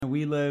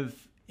we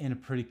live in a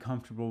pretty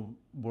comfortable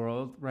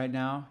world right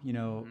now,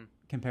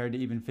 compared to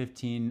even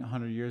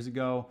 1,500 years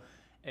ago.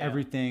 Yeah.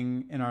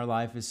 Everything in our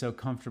life is so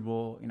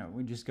comfortable.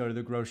 We just go to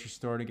the grocery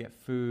store to get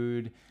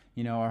food.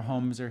 Our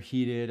homes are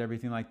heated,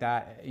 everything like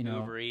that.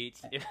 Uber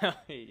Eats.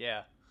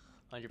 Yeah,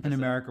 100%. In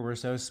America, we're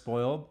so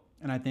spoiled.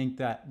 And I think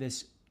that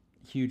this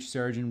huge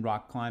surge in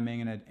rock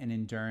climbing and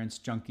endurance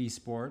junkie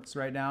sports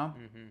right now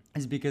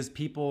is because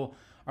people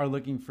are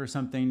looking for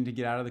something to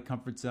get out of the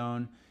comfort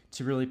zone,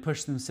 to really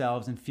push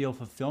themselves and feel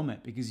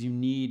fulfillment, because you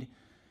need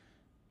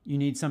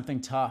something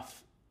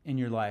tough in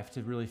your life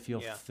to really feel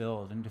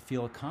fulfilled and to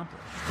feel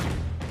accomplished.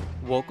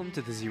 Welcome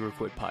to the Zero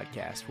Quit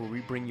Podcast, where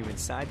we bring you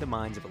inside the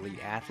minds of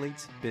elite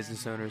athletes,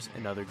 business owners,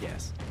 and other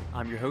guests.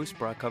 I'm your host,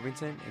 Brock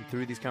Covington, and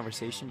through these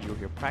conversations, you'll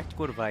hear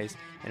practical advice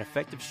and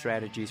effective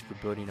strategies for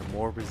building a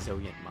more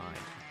resilient mind.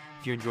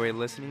 If you enjoy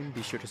listening,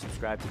 be sure to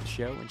subscribe to the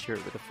show and share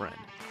it with a friend.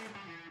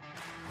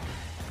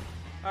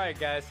 All right,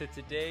 guys, so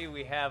today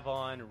we have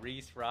on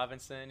Reece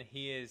Robinson.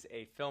 He is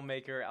a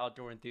filmmaker,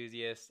 outdoor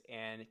enthusiast,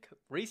 and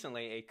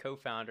recently a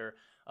co-founder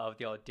of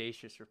the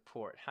Audacious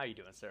Report. How are you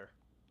doing, sir?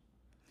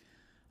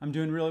 I'm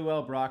doing really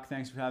well, Brock.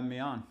 Thanks for having me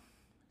on.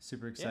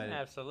 Super excited.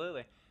 Yeah,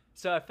 absolutely.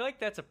 So I feel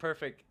like that's a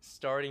perfect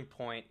starting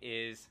point,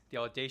 is the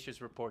Audacious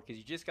Report, because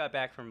you just got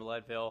back from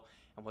Leadville,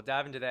 and we'll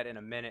dive into that in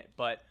a minute.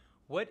 But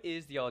what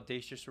is the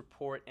Audacious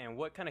Report, and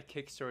what kind of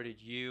kickstarted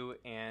you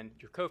and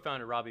your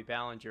co-founder, Robbie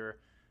Ballinger,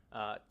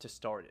 to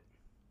start it?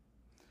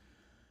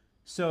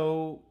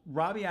 So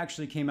Robbie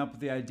actually came up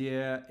with the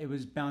idea. It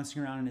was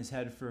bouncing around in his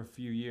head for a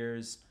few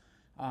years.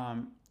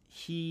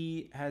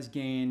 He has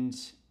gained...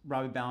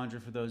 Robbie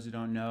Ballinger, for those who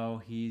don't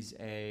know, he's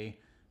a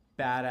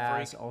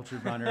badass ultra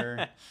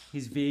runner.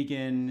 He's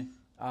vegan.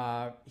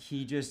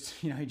 He just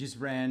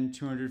ran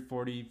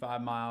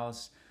 245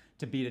 miles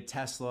to beat a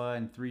Tesla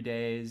in 3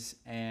 days,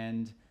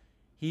 and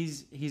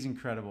he's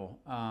incredible.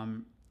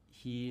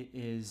 He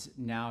is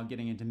now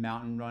getting into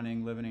mountain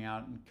running, living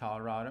out in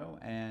Colorado,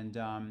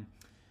 and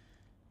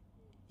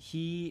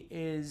he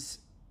is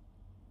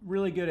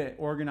really good at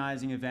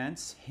organizing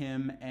events.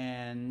 Him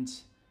and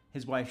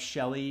his wife,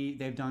 Shelly,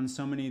 they've done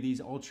so many of these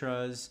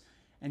ultras.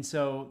 And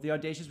so the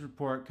Audacious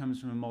Report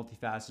comes from a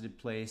multifaceted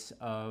place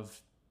of,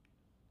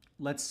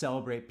 let's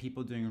celebrate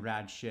people doing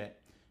rad shit.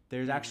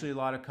 There's actually a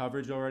lot of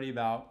coverage already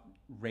about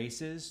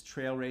races,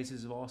 trail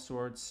races of all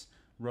sorts,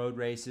 road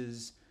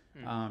races.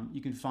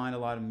 You can find a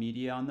lot of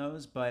media on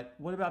those. But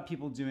what about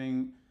people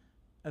doing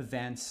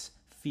events,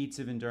 feats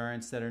of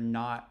endurance that are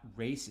not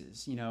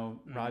races?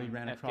 Robbie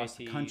ran across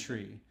the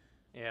country.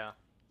 Yeah.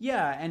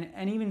 Yeah,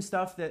 and even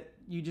stuff that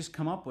you just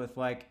come up with,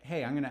 like,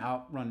 hey, I'm going to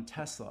outrun a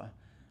Tesla.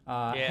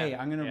 Hey,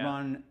 I'm going to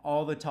run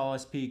all the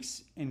tallest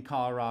peaks in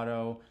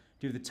Colorado,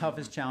 do the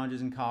toughest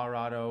challenges in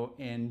Colorado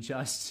in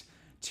just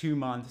 2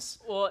 months.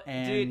 Well,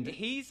 dude,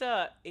 he's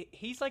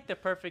like the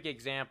perfect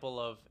example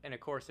of, and of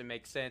course it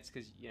makes sense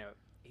because,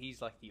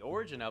 he's like the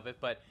origin of it,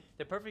 but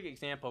the perfect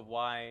example of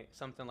why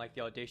something like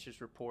the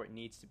Audacious Report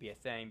needs to be a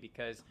thing,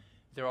 because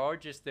there are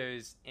just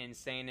those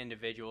insane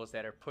individuals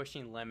that are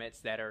pushing limits,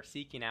 that are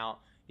seeking out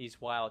these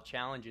wild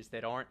challenges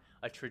that aren't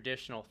a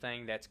traditional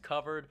thing that's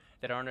covered,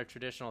 that aren't a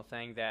traditional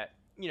thing that,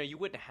 you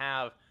wouldn't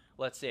have,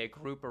 let's say, a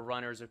group of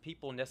runners or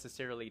people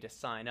necessarily to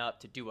sign up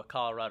to do a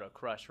Colorado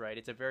Crush, right?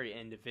 It's a very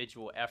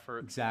individual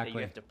effort that you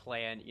have to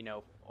plan,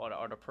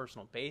 on a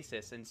personal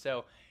basis. And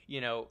so,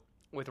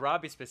 with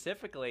Robbie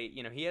specifically,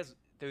 he has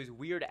those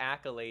weird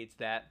accolades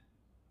that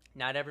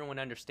not everyone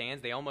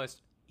understands.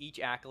 Each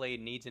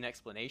accolade needs an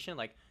explanation.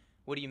 Like,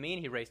 what do you mean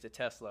he raced a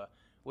Tesla?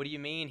 What do you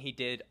mean he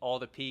did all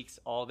the peaks,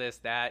 all this,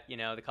 that,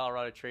 the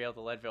Colorado Trail,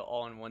 the Leadville,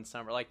 all in one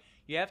summer? Like,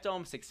 you have to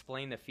almost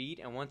explain the feat,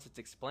 and once it's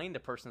explained, the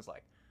person's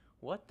like,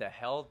 what the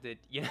hell did,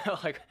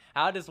 like,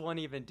 how does one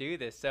even do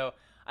this? So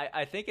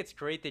I think it's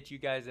great that you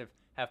guys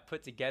have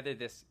put together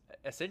this,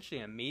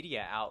 essentially a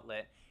media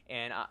outlet,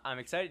 and I'm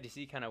excited to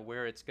see kind of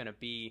where it's going to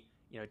be,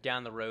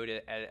 down the road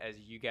as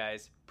you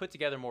guys put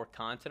together more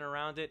content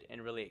around it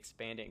and really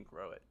expand it and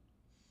grow it.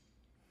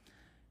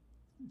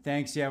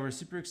 Thanks. Yeah, we're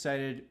super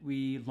excited.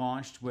 We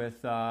launched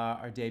with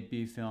our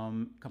debut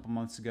film a couple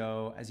months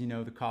ago. As you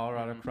know, the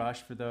Colorado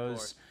Crush. For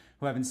those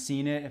who haven't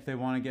seen it, if they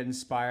want to get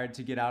inspired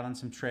to get out on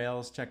some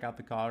trails, check out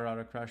the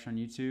Colorado Crush on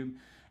YouTube.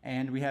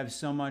 And we have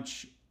so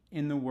much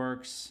in the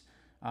works,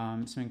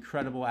 some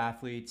incredible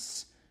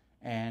athletes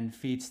and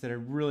feats that are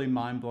really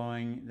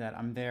mind-blowing, that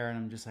I'm there and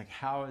I'm just like,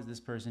 how is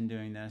this person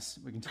doing this?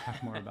 We can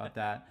talk more about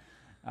that.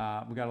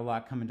 We got a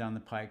lot coming down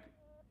the pike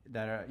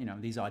that are,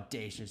 these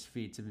audacious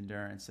feats of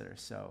endurance that are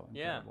so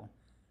incredible.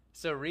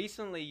 So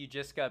recently you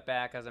just got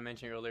back, as I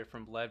mentioned earlier,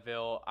 from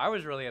Leadville. I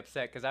was really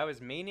upset because I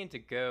was meaning to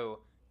go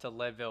to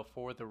Leadville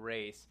for the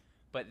race,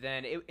 but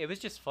then it was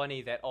just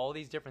funny that all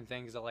these different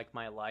things of like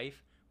my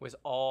life was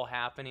all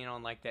happening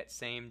on like that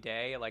same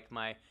day. Like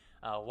my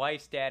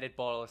wife's dad had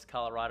bought us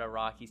Colorado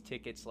Rockies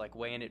tickets like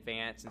way in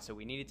advance, and so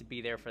we needed to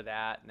be there for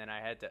that, and then I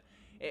had to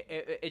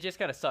it just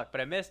kind of sucked, but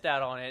I missed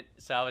out on it,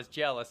 so I was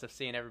jealous of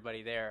seeing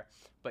everybody there.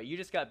 But you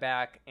just got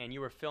back, and you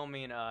were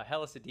filming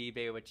Hella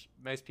Sidibe, which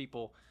most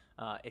people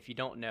If you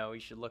don't know, you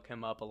should look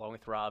him up along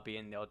with Robbie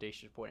and the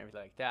Audacious Report and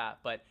everything like that.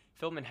 But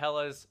filming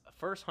Hella's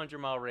first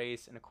 100-mile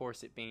race, and of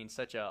course it being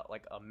such a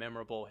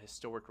memorable,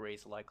 historic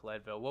race like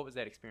Leadville, what was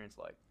that experience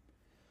like?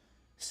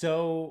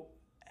 So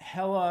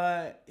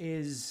Hella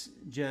is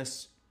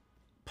just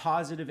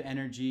positive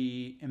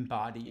energy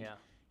embodied. Yeah.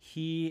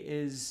 He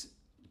is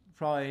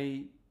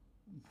probably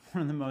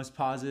one of the most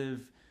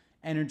positive,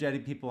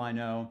 energetic people I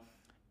know.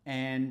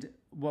 And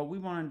what we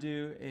want to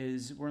do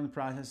is we're in the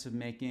process of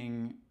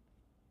making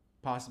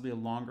possibly a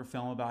longer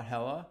film about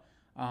Hella,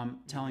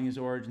 telling his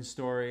origin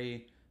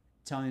story,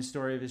 telling the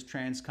story of his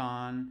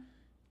transcon,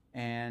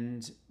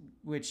 and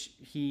which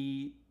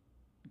he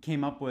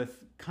came up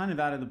with kind of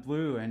out of the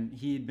blue. And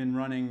he'd been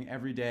running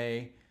every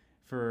day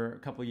for a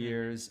couple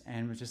years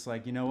and was just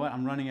like, you know what,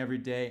 I'm running every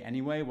day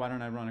anyway, why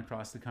don't I run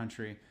across the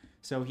country?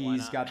 So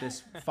he's got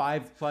this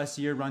 5+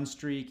 year run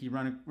streak. He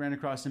ran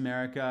across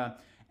America,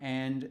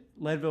 and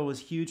Leadville was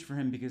huge for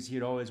him because he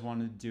had always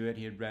wanted to do it.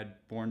 He had read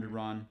Born to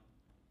Run,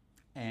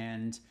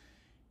 and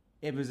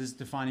it was this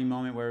defining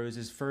moment where it was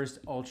his first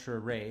ultra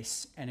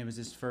race, and it was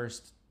his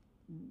first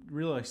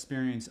real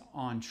experience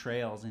on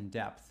trails in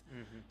depth.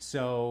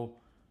 So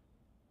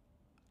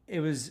it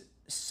was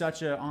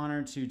such an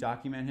honor to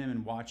document him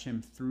and watch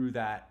him through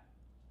that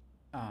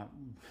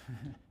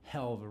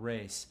hell of a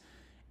race.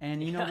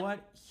 And you know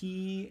what?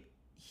 He's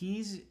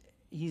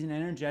an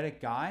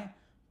energetic guy,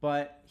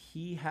 but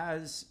he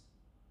has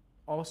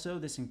also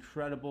this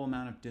incredible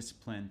amount of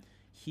discipline.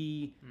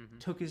 He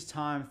took his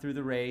time through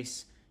the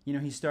race. You know,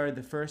 he started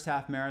the first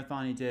half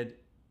marathon. He did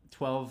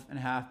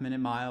 12.5-minute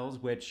miles,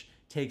 which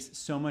takes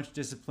so much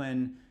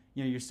discipline.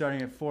 You know, you're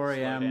starting at 4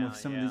 a.m. with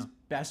some of these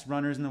best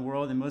runners in the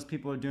world, and most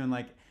people are doing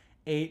like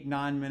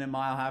 8-9-minute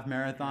mile half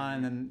marathon,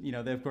 and then, you know,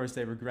 of course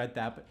they regret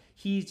that. But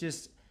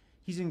he's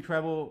an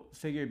incredible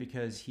figure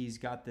because he's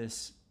got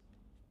this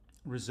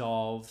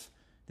resolve,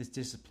 this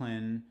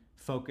discipline,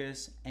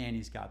 focus, and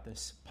he's got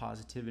this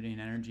positivity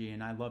and energy,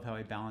 and I love how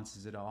he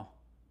balances it all.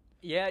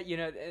 Yeah, you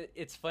know,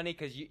 it's funny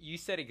because you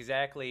said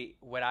exactly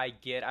what I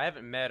get. I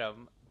haven't met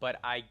him, but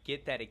I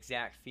get that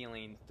exact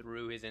feeling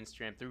through his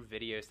Instagram, through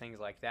videos, things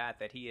like that,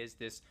 that he is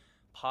this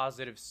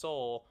positive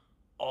soul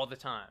all the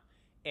time.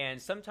 And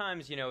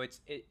sometimes, you know,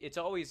 it's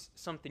always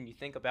something you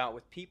think about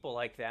with people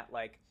like that,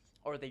 like,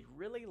 are they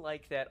really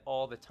like that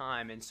all the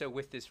time? And so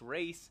with this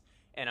race,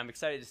 and I'm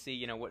excited to see,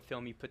 you know, what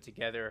film you put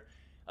together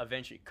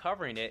eventually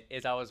covering it,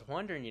 is I was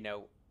wondering, you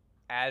know,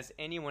 as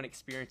anyone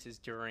experiences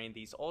during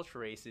these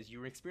ultra races,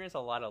 you experience a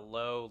lot of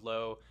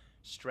low,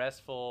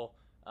 stressful,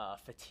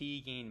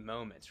 fatiguing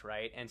moments,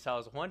 right? And so I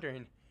was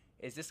wondering,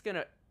 is this going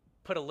to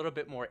put a little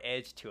bit more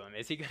edge to him?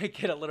 Is he going to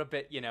get a little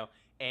bit, you know,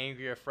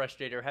 angry or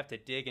frustrated, or have to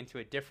dig into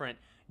a different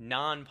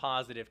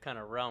non-positive kind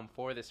of realm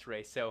for this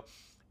race? So,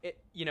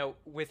 you know,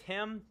 with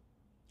him,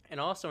 and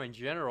also in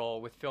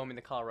general with filming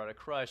the Colorado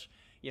Crush,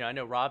 you know, I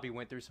know Robbie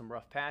went through some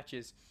rough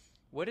patches.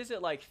 What is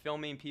it like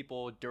filming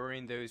people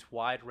during those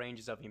wide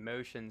ranges of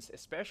emotions,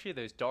 especially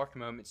those dark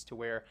moments to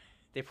where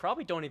they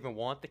probably don't even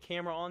want the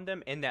camera on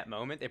them in that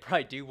moment? They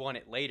probably do want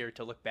it later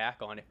to look back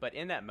on it. But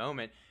in that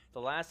moment,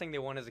 the last thing they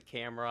want is a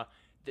camera.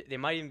 They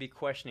might even be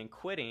questioning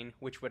quitting,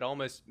 which would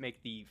almost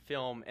make the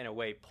film, in a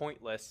way,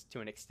 pointless to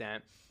an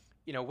extent.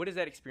 You know, what is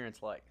that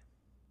experience like?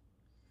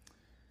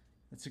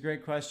 That's a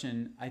great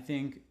question. I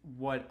think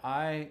what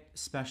I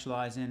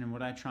specialize in and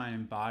what I try and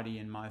embody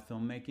in my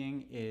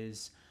filmmaking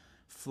is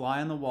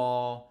fly on the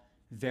wall,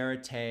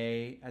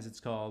 verite, as it's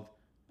called,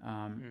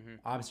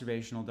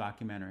 observational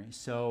documentary.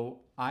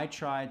 So I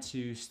try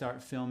to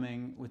start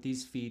filming with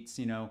these feats,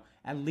 you know,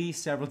 at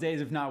least several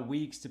days, if not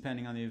weeks,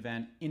 depending on the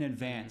event, in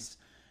advance.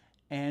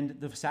 And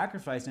the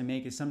sacrifice I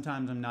make is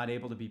sometimes I'm not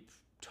able to be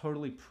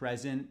totally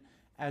present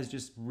as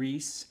just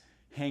Reece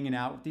hanging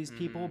out with these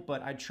people,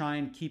 but I try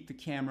and keep the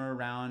camera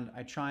around.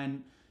 I try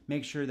and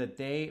make sure that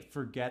they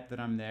forget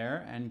that I'm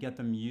there and get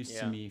them used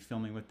to me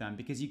filming with them,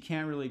 because you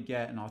can't really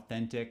get an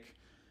authentic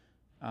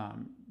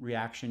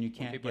reaction. You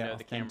can't get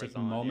authentic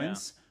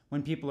moments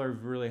when people are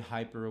really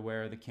hyper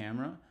aware of the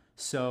camera.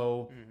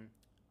 So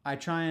I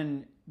try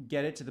and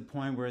get it to the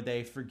point where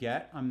they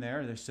forget I'm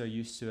there. They're so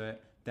used to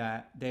it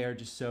that they are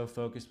just so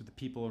focused with the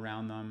people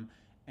around them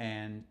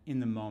and in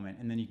the moment.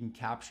 And then you can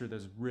capture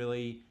those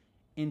really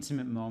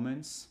intimate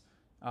moments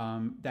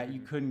that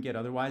you couldn't get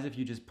otherwise if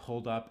you just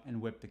pulled up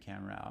and whipped the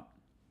camera out.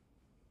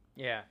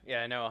 Yeah,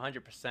 I know,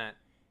 100%.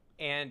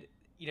 And,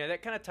 you know,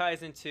 that kind of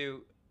ties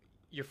into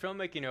your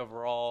filmmaking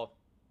overall.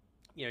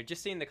 You know,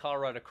 just seeing the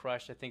Colorado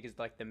Crush, I think, is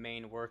like the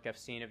main work I've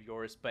seen of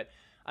yours. But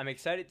I'm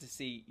excited to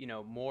see, you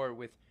know, more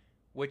with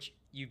which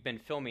you've been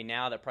filming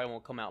now that probably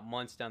won't come out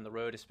months down the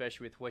road,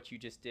 especially with what you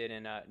just did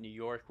in New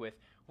York with,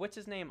 what's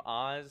his name,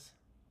 Oz?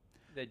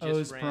 That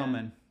just Oz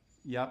Perlman.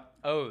 Yep.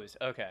 Oz,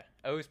 okay.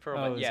 Oz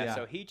Perlman. Yeah.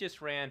 So he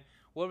just ran,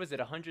 what was it,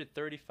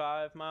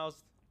 135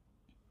 miles?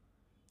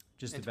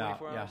 Just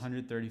about,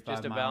 135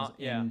 just miles about,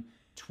 in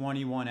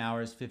 21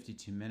 hours,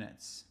 52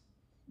 minutes,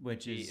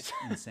 which is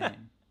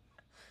insane.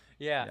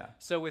 Yeah.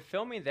 So with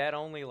filming that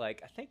only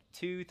like, I think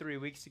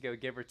 2-3 weeks ago,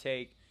 give or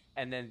take,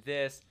 and then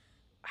this,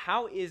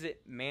 how is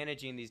it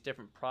managing these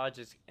different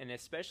projects, and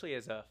especially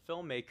as a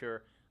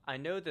filmmaker? I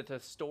know that the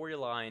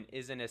storyline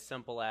isn't as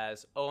simple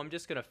as, oh, I'm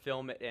just going to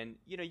film it, and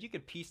you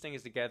can piece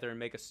things together and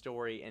make a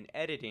story in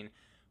editing,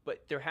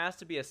 but there has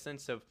to be a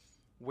sense of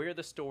where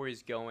the story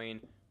is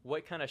going,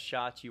 what kind of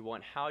shots you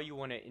want, how you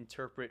want to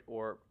interpret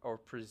or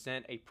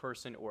present a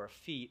person or a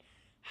feat.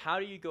 How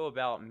do you go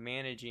about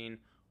managing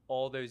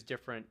all those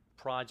different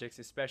projects,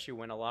 especially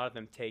when a lot of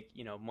them take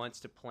months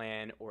to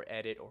plan or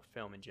edit or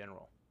film in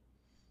general?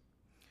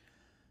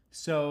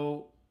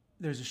 So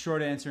there's a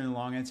short answer and a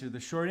long answer. The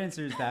short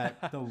answer is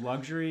that the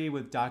luxury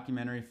with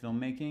documentary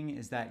filmmaking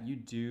is that you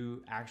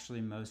do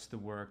actually most of the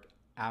work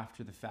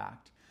after the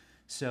fact.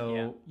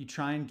 So you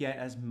try and get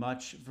as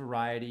much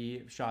variety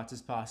of shots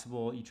as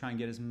possible. You try and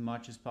get as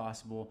much as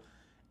possible.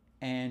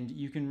 And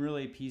you can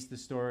really piece the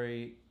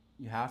story,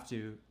 you have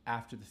to,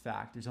 after the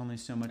fact. There's only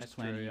so much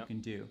planning you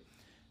can do.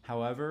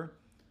 However,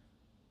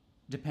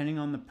 depending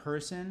on the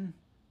person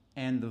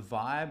and the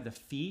vibe, the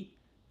feat,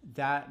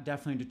 that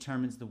definitely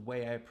determines the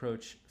way I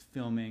approach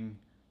filming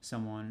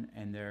someone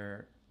and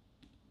their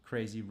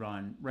crazy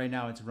run. Right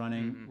now it's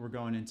running. Mm-hmm. We're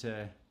going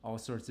into all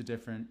sorts of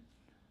different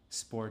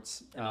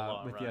sports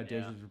with the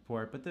Audacious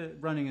Report, but the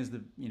running is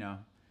the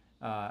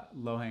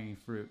low-hanging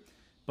fruit.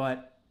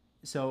 But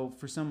so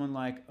for someone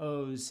like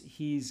Oz,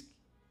 he's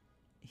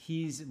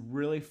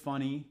really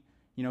funny.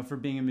 For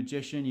being a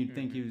magician, you'd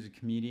think he was a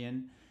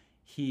comedian.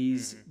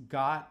 He's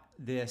got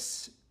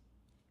this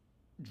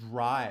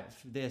drive,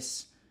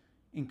 this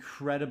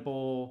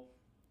incredible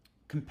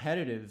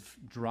competitive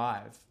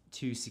drive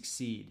to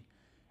succeed.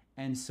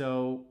 And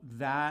so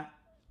that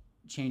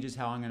changes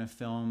how I'm going to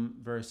film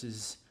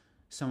versus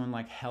someone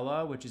like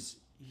Hella, which is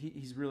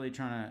he's really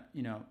trying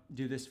to,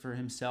 do this for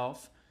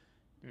himself,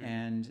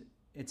 and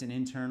it's an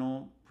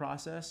internal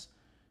process.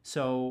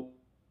 So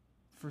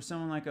for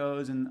someone like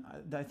Oz, and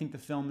I think the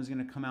film is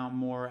going to come out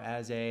more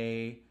as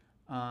a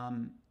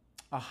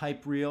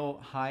hype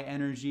reel, high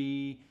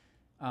energy,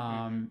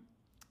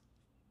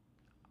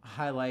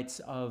 highlights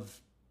of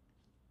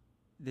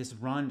this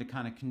run to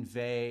kind of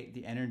convey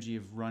the energy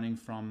of running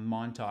from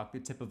Montauk, the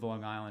tip of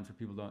Long Island, for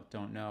people who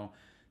don't know,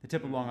 the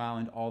tip of Long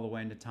Island all the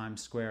way into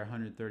Times Square,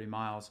 130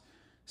 miles.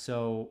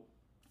 So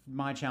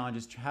my challenge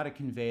is how to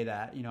convey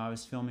that. I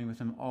was filming with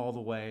him all the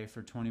way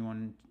for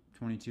 21,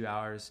 22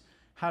 hours.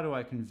 How do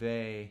I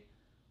convey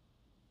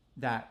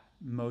that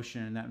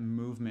motion, that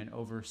movement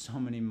over so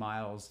many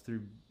miles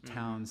through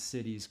towns,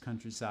 cities,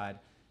 countryside?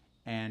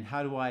 And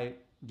how do I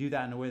do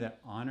that in a way that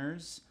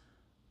honors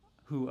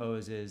who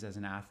Oz is as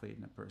an athlete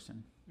and a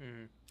person?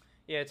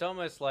 Yeah, it's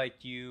almost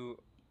like you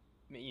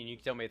can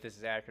tell me if this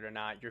is accurate or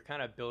not. You're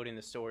kind of building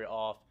the story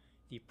off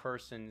the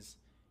person's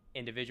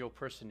individual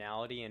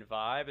personality and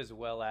vibe, as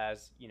well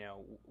as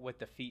what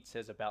the feat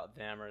says about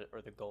them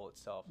or the goal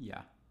itself.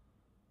 Yeah,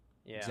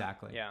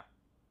 exactly. Yeah,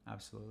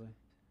 absolutely.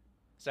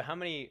 So how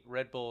many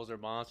Red Bulls or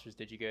Monsters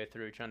did you go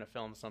through trying to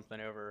film something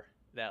over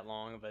that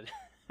long of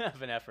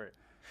an effort?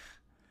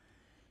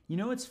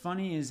 What's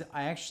funny is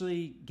I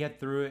actually get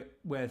through it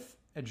with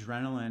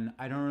adrenaline.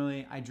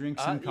 I drink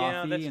some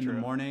coffee in the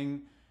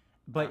morning,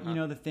 but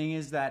the thing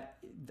is that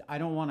I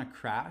don't want to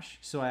crash,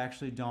 so I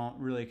actually don't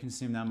really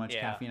consume that much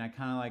caffeine. I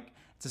kind of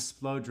it's a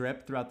slow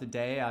drip throughout the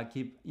day. I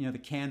keep, the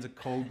cans of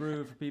cold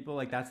brew for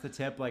people, that's the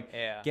tip,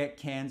 get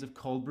cans of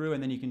cold brew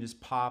and then you can just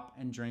pop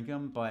and drink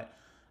them. But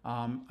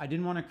I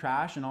didn't want to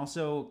crash, and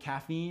also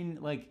caffeine,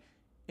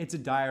 it's a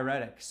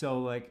diuretic.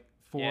 So it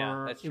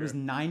was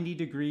 90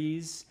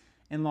 degrees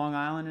in Long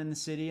Island in the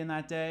city in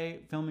that day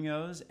filming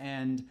O's,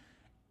 and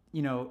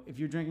if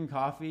you're drinking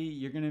coffee,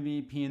 you're going to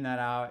be peeing that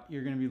out,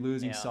 you're going to be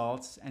losing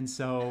salts. And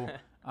so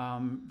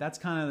that's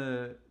kind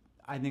of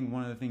I think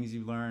one of the things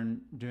you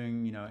learn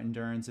doing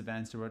endurance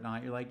events or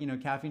whatnot. You're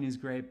caffeine is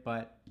great,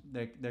 but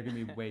they're going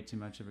to be way too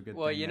much of a good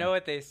thing. Well, you know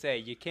what they say,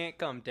 you can't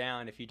come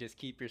down if you just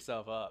keep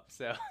yourself up.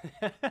 So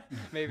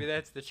maybe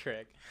that's the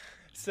trick.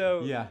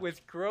 So we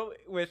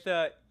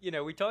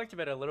talked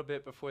about it a little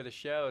bit before the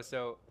show.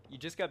 So you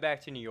just got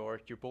back to New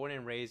York. You're born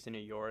and raised in New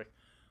York.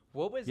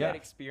 What was that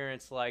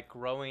experience like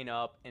growing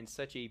up in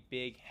such a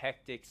big,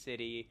 hectic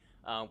city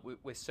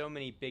with so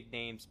many big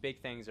names, big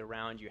things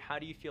around you? How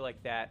do you feel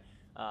like that,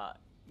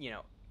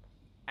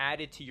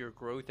 added to your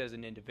growth as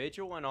an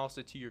individual and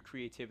also to your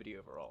creativity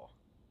overall?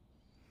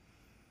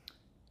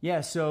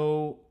 Yeah.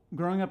 So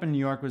growing up in New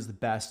York was the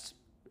best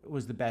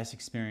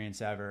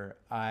experience ever.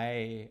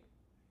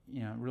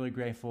 Really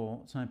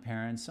grateful to my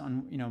parents.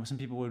 Some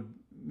people would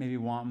maybe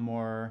want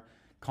more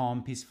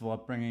calm, peaceful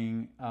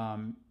upbringing.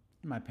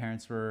 My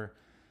parents were,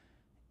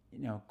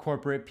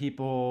 corporate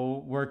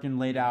people, working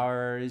late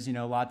hours,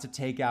 lots of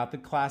takeout, the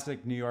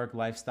classic New York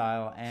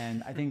lifestyle.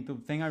 And I think the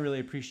thing I really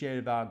appreciate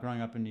about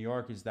growing up in New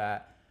York is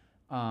that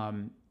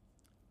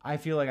I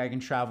feel like I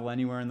can travel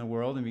anywhere in the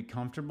world and be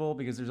comfortable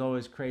because there's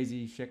always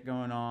crazy shit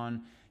going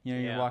on.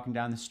 You're walking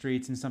down the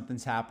streets and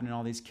something's happening,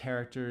 all these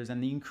characters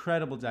and the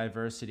incredible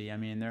diversity. I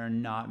mean, there are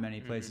not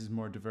many places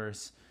more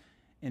diverse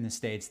in the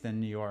States than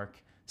New York.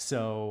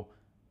 So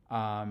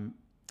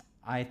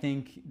I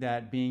think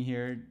that being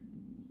here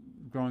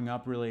growing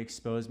up really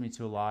exposed me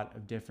to a lot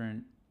of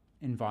different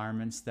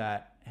environments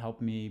that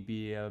helped me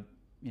be a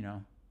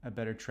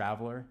better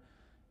traveler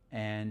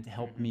and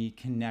helped Hmm. me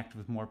connect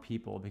with more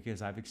people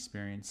because I've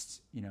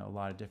experienced, a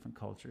lot of different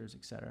cultures,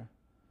 etc.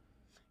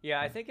 Yeah,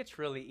 I think it's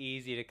really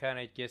easy to kind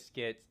of just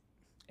get,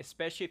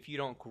 especially if you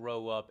don't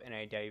grow up in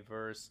a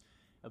diverse,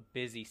 a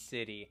busy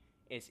city.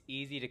 It's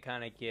easy to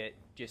kind of get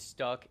just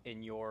stuck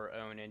in your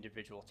own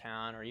individual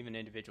town or even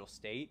individual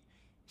state.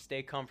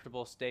 Stay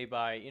comfortable, stay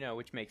by,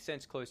 which makes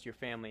sense, close to your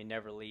family and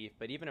never leave.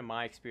 But even in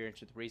my experience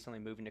with recently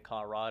moving to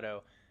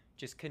Colorado,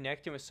 just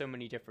connecting with so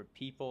many different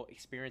people,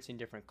 experiencing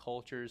different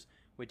cultures,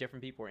 what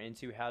different people are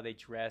into, how they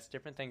dress,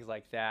 different things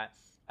like that.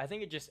 I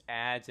think it just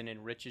adds and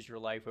enriches your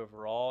life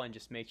overall and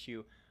just makes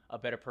you a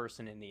better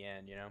person in the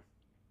end.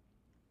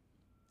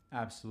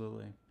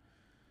 Absolutely.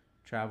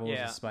 Travel is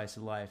the Yeah, spice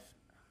of life.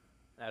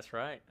 that's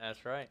right.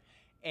 That's right.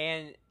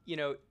 And,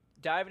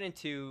 diving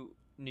into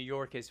New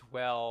York as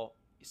well,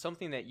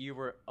 something that you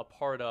were a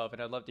part of,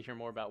 and I'd love to hear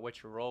more about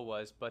what your role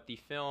was, but the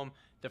film,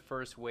 The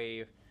First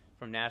Wave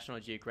from National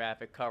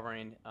Geographic,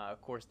 covering, of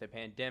course, the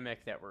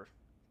pandemic that we're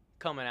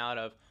coming out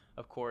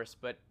of course,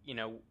 but,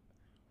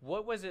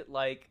 what was it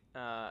like,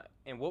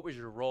 and what was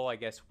your role, I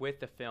guess, with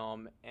the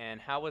film,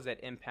 and how was that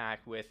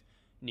impact with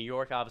New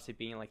York obviously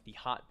being like the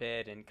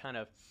hotbed and kind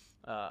of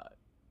uh,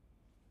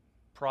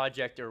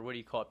 project, or what do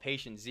you call it,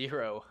 patient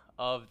zero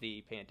of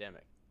the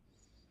pandemic?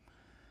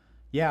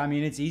 Yeah, I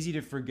mean, it's easy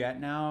to forget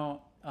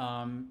now.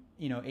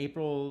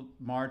 April,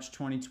 March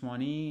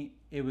 2020,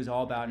 it was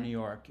all about Hmm. New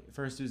York.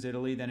 First it was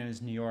Italy, then it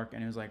was New York,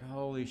 and it was like,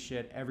 holy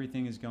shit,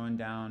 everything is going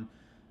down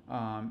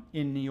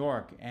in New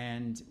York.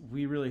 And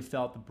we really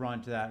felt the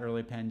brunt of that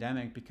early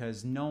pandemic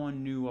because no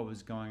one knew what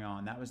was going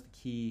on. That was the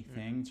key Hmm.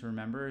 thing to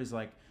remember is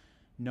like,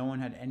 no one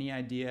had any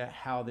idea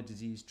how the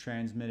disease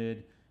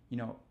transmitted,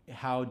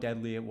 how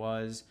deadly it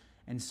was.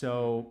 And Hmm.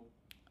 so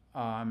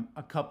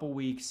a couple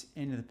weeks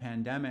into the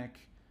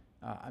pandemic,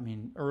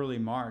 early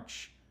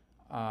March,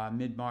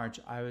 mid March,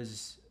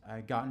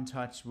 I got in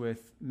touch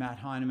with Matt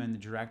Heineman, the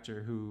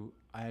director, who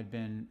I had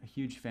been a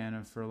huge fan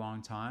of for a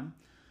long time.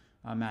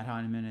 Matt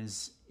Heineman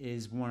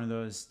is one of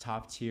those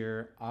top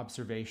tier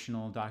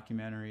observational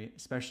documentary,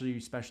 especially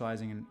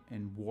specializing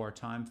in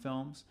wartime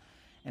films.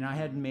 And I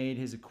had Hmm. made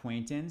his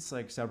acquaintance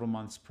like several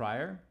months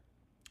prior,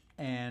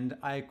 and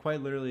I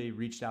quite literally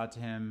reached out to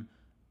him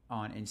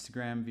on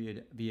Instagram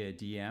via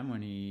DM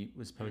when he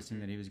was posting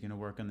Hmm. that he was going to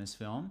work on this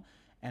film,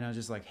 and I was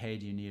just like, "Hey,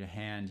 do you need a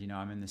hand?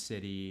 I'm in the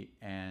city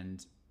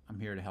and I'm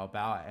here to help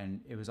out."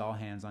 And it was all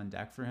hands on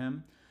deck for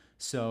him.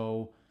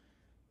 So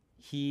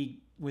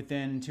he,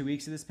 within 2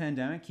 weeks of this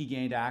pandemic, he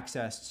gained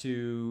access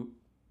to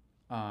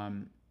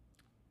um,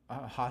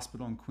 a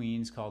hospital in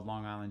Queens called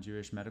Long Island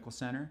Jewish Medical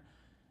Center.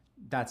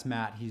 That's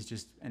Matt. He's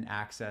just an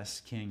access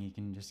king. He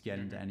can just get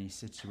into Hmm. any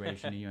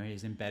situation.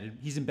 He's embedded.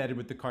 He's embedded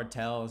with the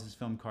cartels. His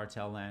film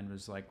Cartel Land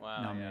was like Wow.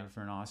 Yeah. nominated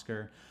for an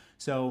Oscar.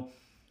 So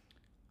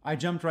I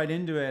jumped right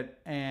into it,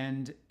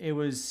 and it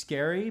was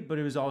scary, but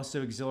it was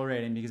also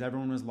exhilarating because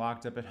everyone was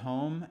locked up at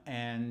home,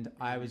 and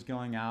I Hmm. was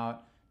going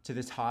out to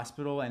this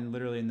hospital and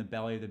literally in the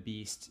belly of the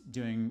beast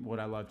doing what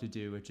I love to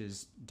do, which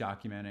is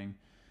documenting.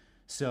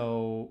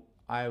 So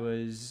I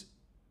was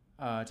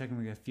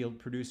technically a field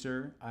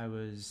producer. I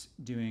was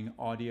doing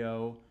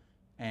audio,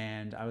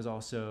 and I was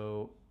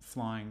also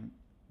flying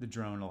the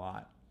drone a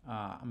lot.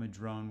 I'm a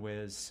drone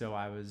whiz, so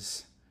I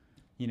was,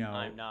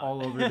 I'm not.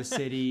 all over the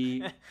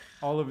city.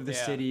 All over the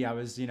Yeah. city, I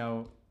was,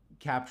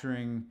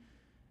 capturing,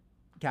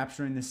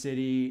 capturing the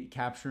city,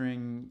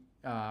 capturing,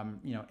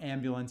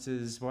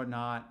 ambulances,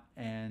 whatnot,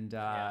 and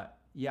Yeah.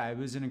 yeah, it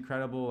was an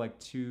incredible like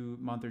 2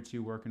 month or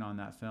two working on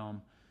that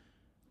film,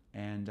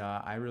 and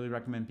I really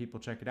recommend people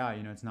check it out.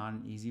 It's not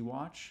an easy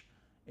watch.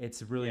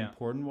 It's a really Yeah.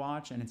 important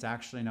watch, and it's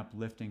actually an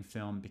uplifting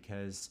film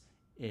because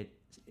it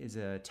is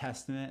a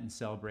testament and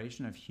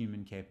celebration of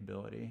human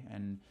capability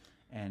and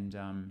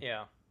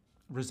Yeah.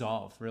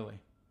 resolve, really.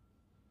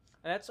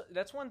 And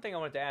that's one thing I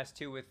wanted to ask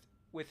too.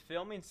 With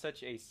filming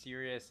such a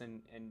serious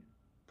and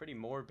pretty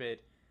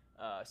morbid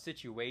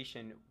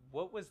situation,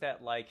 what was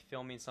that like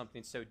filming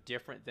something so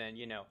different than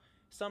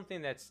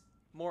something that's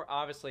more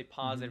obviously Mm-hmm.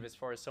 positive as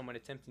far as someone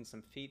attempting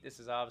some feat? This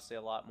is obviously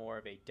a lot more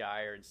of a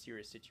dire and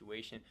serious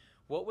situation.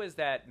 What was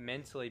that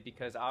mentally?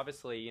 Because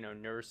obviously,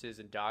 nurses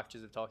and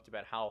doctors have talked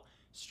about how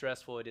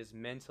stressful it is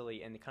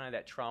mentally and the kind of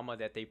that trauma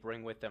that they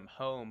bring with them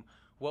home.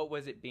 What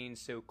was it being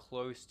so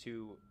close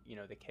to,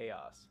 the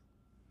chaos?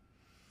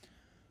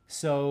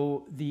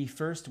 So the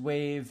first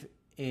wave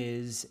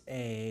is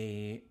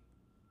a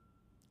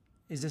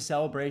is a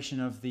celebration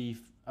of the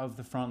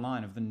front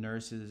line of the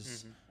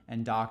nurses Hmm.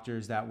 and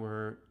doctors that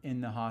were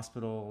in the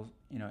hospital,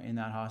 in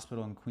that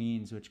hospital in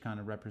Queens, which kind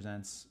of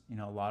represents,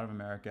 a lot of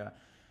America.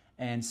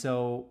 And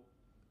so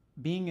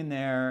being in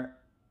there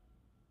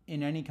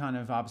in any kind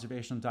of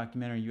observational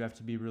documentary, you have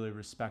to be really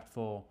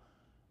respectful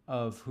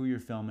of who you're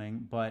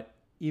filming, but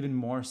even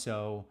more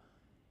so.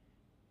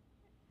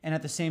 And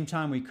at the same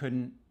time, we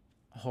couldn't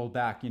hold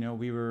back.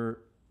 We were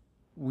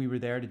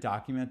there to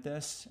document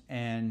this,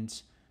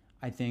 and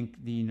I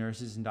think the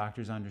nurses and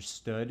doctors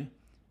understood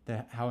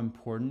how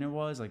important it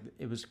was. Like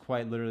it was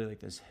quite literally like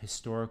this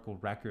historical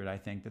record, I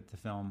think, that the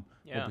film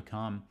will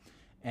become.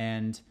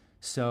 And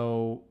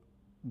so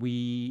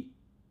we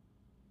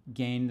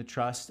gained the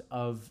trust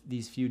of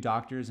these few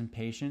doctors and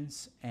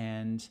patients,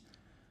 and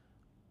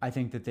I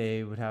think that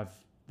they would have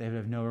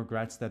no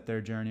regrets that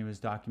their journey was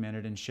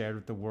documented and shared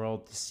with the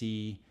world to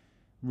see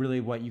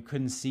really what you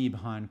couldn't see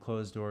behind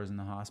closed doors in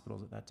the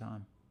hospitals at that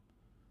time.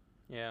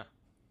 Yeah,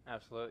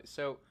 absolutely.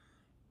 So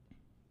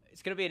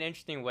it's going to be an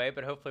interesting way,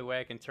 but hopefully a way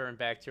I can turn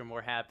back to a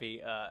more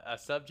happy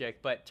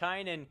subject. But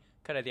tying in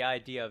kind of the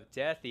idea of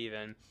death,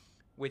 even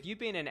with you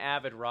being an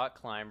avid rock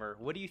climber,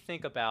 what do you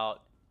think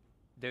about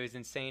those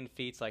insane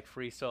feats like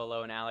Free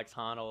Solo and Alex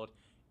Honnold,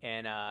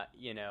 and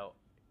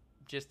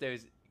just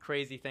those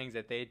crazy things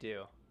that they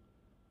do?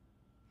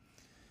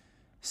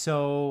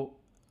 So,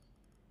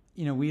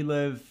 we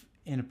live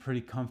in a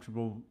pretty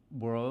comfortable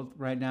world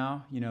right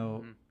now,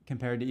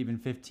 compared to even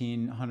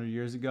 1,500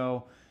 years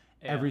ago.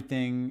 Yeah.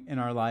 Everything in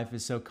our life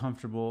is so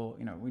comfortable.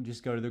 We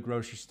just go to the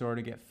grocery store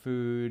to get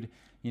food.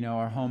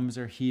 Our homes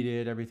are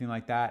heated, everything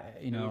like that.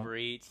 Uber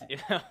Eats.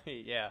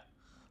 Yeah,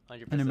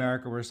 100%. In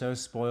America, we're so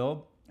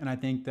spoiled. And I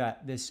think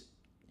that this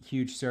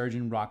huge surge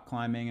in rock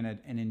climbing and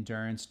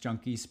endurance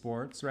junkie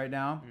sports right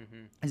now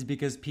is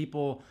because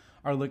people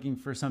are looking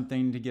for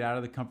something to get out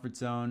of the comfort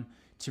zone,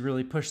 to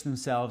really push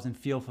themselves and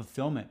feel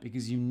fulfillment,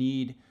 because you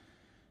need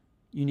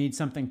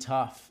something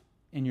tough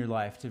in your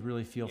life to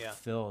really feel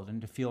fulfilled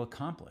and to feel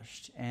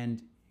accomplished.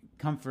 And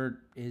comfort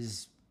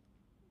is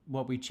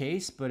what we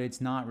chase, but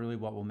it's not really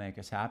what will make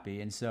us happy.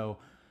 And so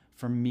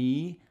for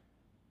me,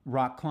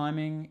 rock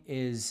climbing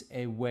is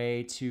a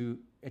way to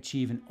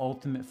achieve an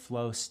ultimate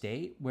flow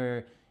state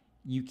where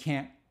you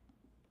can't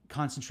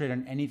concentrate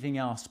on anything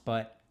else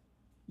but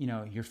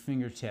your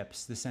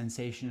fingertips, the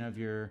sensation of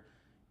your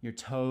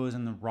toes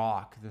on the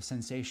rock, the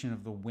sensation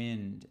of the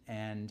wind.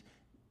 And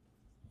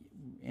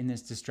in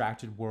this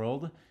distracted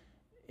world,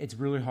 it's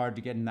really hard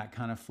to get in that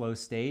kind of flow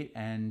state.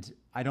 And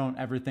I don't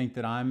ever think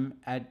that I'm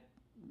at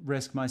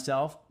risk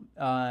myself,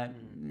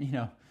 barring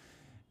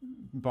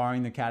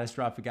the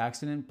catastrophic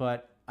accident.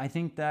 But I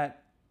think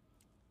that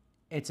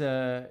it's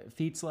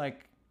feats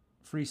like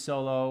Free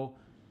Solo,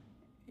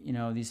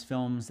 these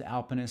films, The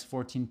Alpinist,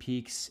 14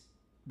 Peaks,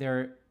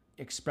 they're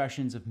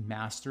expressions of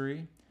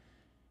mastery,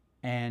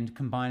 and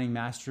combining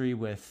mastery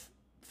with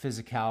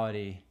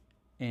physicality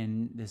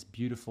in this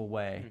beautiful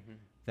way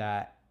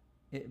that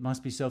it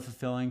must be so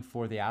fulfilling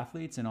for the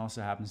athletes, and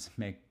also happens to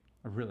make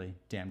a really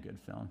damn good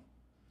film.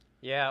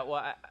 Yeah,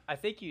 well, I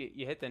think you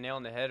hit the nail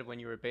on the head when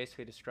you were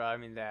basically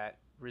describing that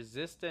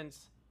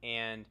resistance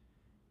and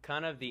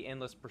kind of the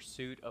endless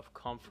pursuit of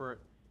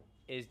comfort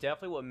is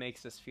definitely what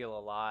makes us feel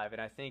alive.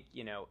 And I think,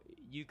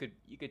 you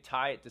could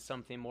tie it to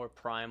something more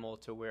primal,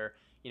 to where,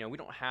 we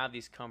don't have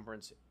these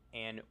comforts,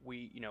 and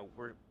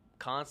we're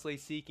constantly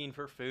seeking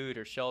for food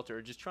or shelter,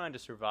 or just trying to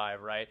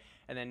survive, right?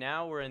 And then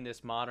now we're in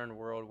this modern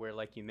world where,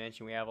 like you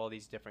mentioned, we have all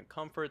these different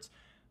comforts.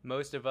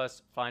 Most of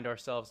us find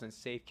ourselves in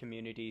safe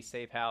communities,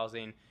 safe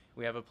housing.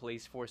 We have a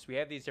police force. We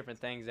have these different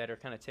things that are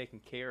kind of taking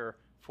care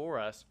for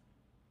us.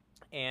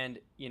 And,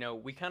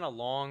 we kind of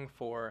long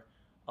for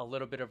a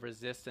little bit of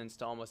resistance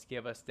to almost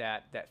give us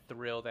that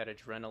thrill, that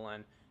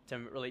adrenaline, to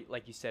really,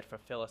 like you said,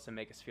 fulfill us and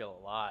make us feel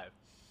alive.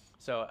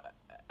 So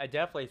I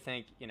definitely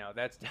think,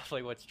 that's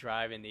definitely what's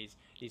driving these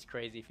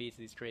crazy feats,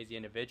 these crazy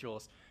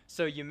individuals.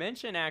 So you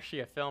mentioned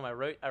actually a film. I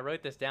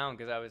wrote this down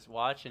because I was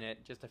watching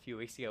it just a few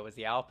weeks ago. It was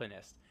The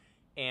Alpinist.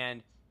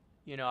 And,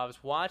 I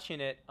was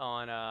watching it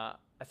on, I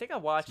think I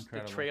watched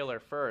the trailer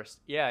first.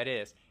 Yeah, it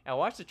is. I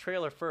watched the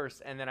trailer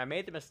first, and then I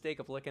made the mistake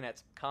of looking at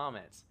some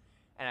comments.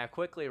 And I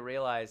quickly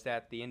realized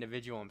that the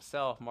individual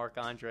himself,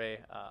 Marc-Andre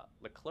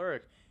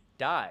Leclerc,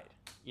 died,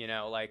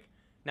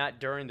 not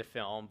during the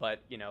film,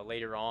 but,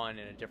 later on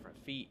in a different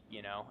feat,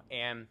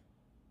 And,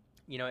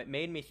 it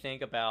made me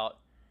think about,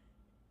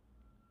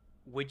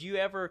 would you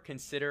ever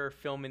consider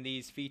filming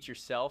these feats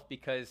yourself?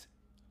 Because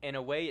in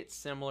a way it's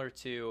similar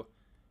to,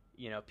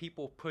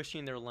 people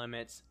pushing their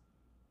limits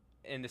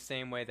in the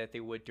same way that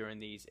they would during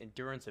these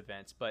endurance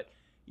events. But,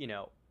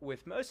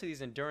 with most of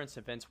these endurance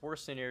events,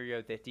 worst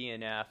scenario, they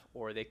DNF,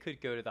 or they could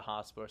go to the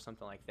hospital or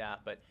something like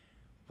that. But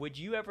would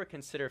you ever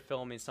consider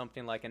filming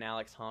something like an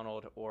Alex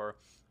Honnold, or,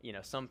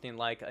 something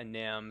like a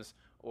Nims,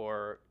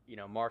 or,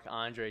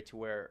 Marc-Andre, to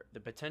where the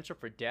potential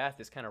for death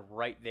is kind of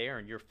right there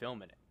and you're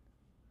filming it?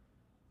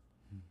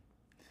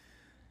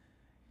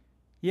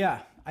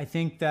 Yeah, I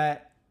think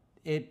that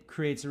it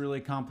creates a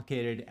really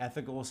complicated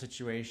ethical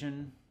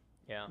situation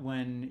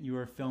when you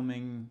are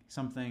filming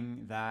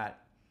something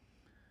that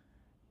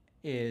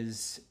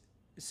is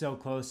so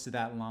close to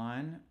that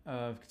line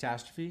of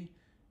catastrophe.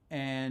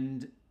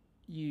 And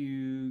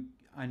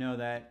I know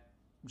that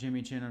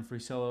Jimmy Chin on Free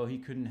Solo, he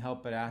couldn't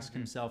help but ask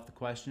himself the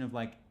question of,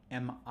 like,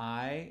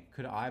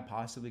 could I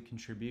possibly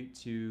contribute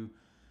to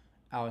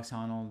Alex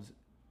Honnold,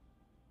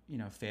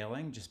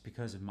 failing just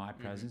because of my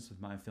presence with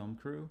my film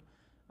crew?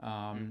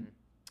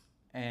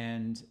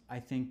 And I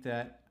think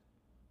that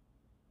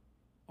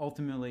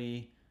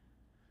ultimately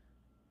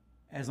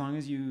as long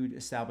as you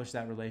establish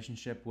that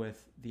relationship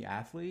with the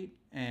athlete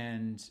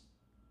and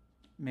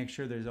make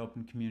sure there's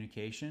open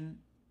communication,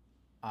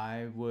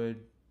 I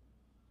would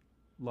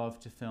love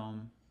to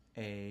film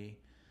a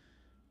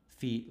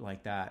feat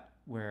like that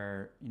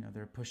where,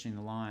 they're pushing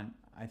the line.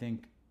 I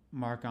think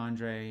Marc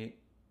Andre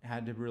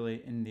had to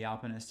really, in The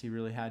Alpinist, he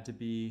really had to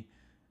be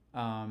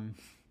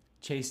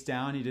chased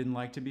down. He didn't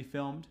like to be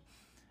filmed.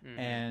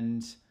 Mm-hmm.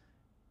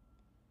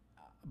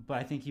 But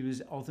I think he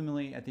was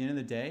ultimately, at the end of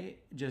the day,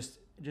 just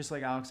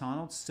like Alex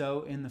Honnold,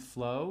 so in the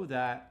flow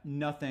that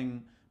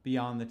nothing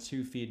beyond the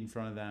 2 feet in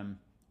front of them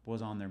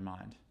was on their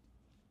mind.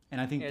 And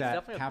I think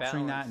that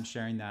capturing that and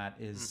sharing that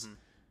is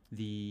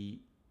the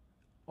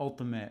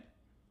ultimate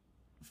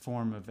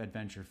form of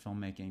adventure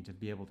filmmaking, to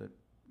be able to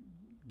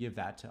give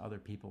that to other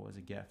people as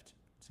a gift.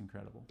 It's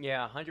incredible.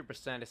 Yeah,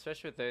 100%,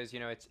 especially with those,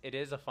 it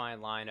is a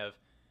fine line of,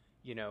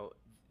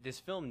 this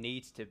film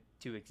needs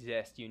to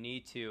exist. You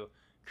need to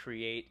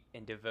create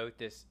and devote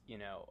this,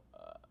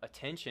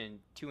 attention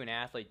to an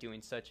athlete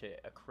doing such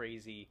a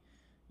crazy,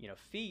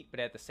 feat, but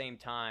at the same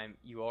time,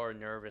 you are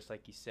nervous,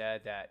 like you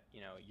said, that,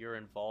 your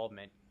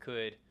involvement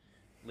could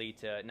lead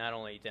to not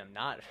only them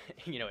not,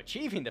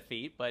 achieving the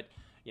feat, but,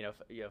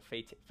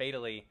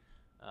 fatally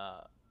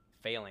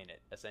failing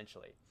it,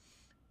 essentially.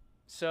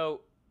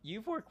 So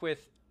you've worked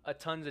with a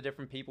tons of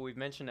different people. We've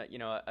mentioned that,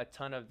 a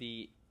ton of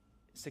the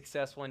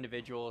successful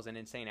individuals and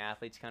insane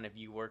athletes kind of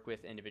you work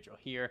with individual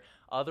here.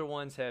 Other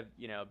ones have,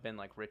 been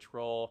like Rich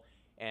Roll,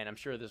 and I'm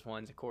sure there's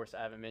ones, of course,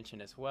 I haven't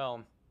mentioned as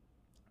well.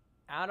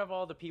 Out of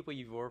all the people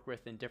you've worked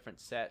with in different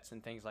sets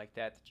and things like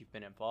that you've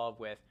been involved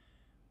with,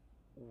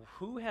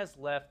 who has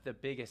left the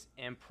biggest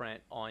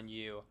imprint on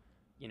you,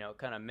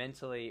 kind of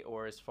mentally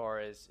or as far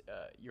as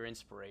your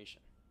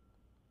inspiration?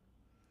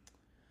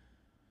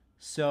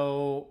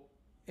 So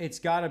it's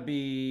gotta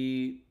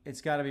be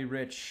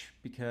Rich,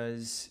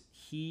 because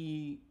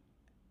he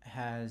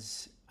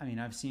has,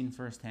 I've seen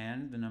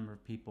firsthand the number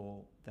of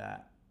people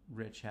that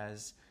Rich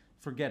has,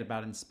 forget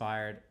about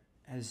inspired,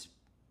 has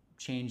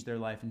changed their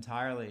life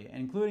entirely,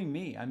 including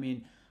me.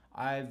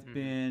 I've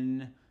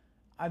been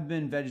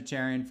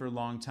vegetarian for a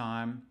long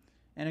time.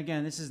 And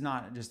again, this is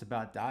not just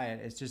about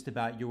diet. It's just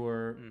about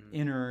your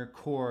inner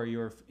core,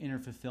 your inner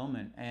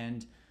fulfillment.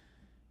 And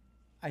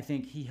I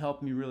think he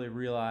helped me really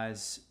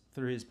realize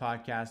through his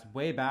podcast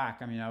way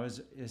back.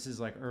 This is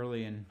like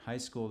early in high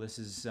school. This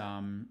is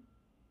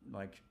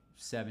like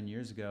 8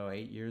 years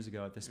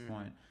ago at this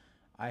point.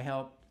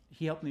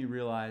 He helped me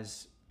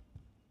realize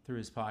through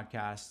his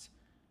podcast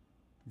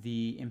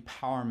the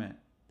empowerment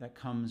that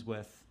comes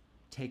with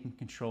taking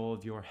control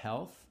of your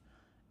health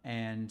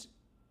and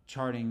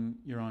charting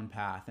your own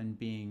path and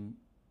being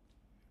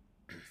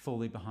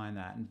fully behind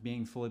that and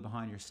being fully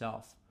behind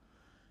yourself.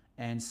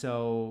 And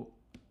so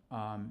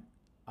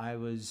I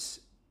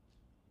was,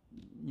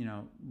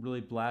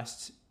 really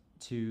blessed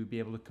to be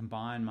able to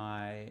combine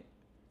my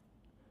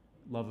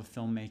love of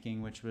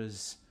filmmaking, which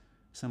was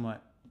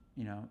somewhat,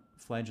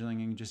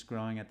 fledgling and just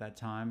growing at that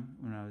time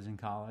when I was in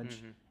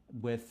college,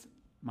 with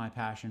my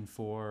passion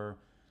for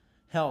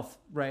health,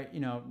 right?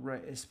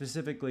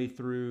 Specifically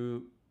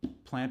through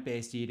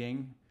plant-based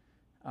eating,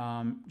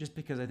 just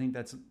because I think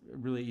that's a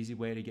really easy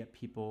way to get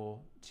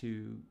people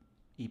to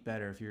eat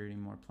better if you're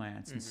eating more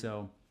plants. And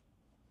so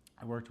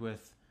I worked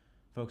with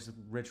folks like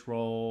Rich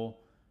Roll,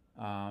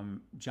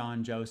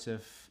 John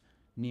Joseph,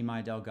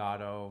 Nimai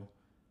Delgado,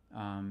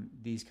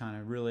 these kind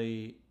of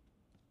really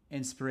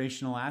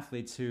inspirational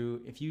athletes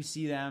who, if you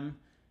see them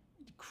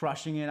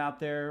crushing it out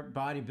there,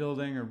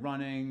 bodybuilding or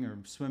running or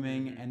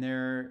swimming, and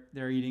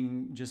they're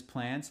eating just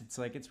plants,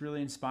 it's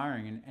really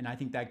inspiring. And I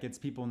think that gets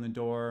people in the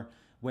door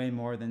way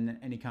more than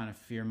any kind of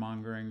fear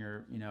mongering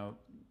or,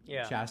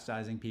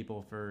 chastising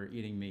people for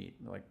eating meat,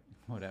 like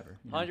whatever.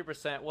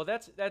 100%. Well,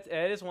 that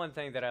is one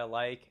thing that I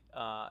like,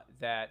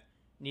 that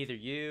neither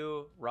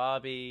you,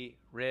 Robbie,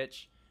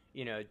 Rich,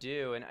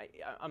 do. And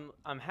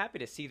I'm happy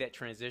to see that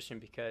transition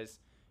because,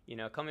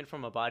 coming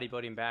from a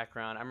bodybuilding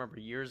background, I remember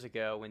years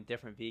ago when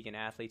different vegan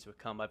athletes would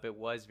come up, it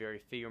was very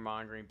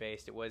fear-mongering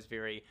based. It was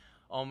very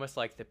almost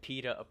like the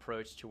PETA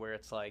approach, to where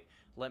it's like,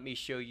 let me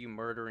show you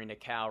murdering a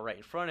cow right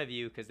in front of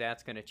you because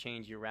that's going to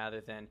change you,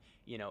 rather than,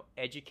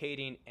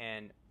 educating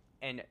and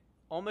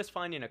almost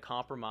finding a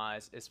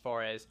compromise as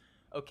far as,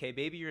 okay,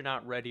 maybe you're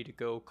not ready to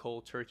go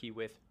cold turkey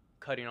with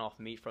cutting off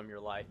meat from your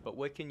life, but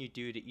what can you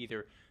do to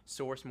either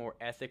source more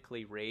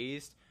ethically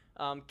raised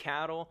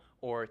cattle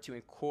or to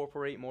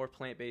incorporate more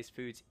plant-based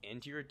foods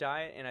into your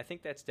diet? And I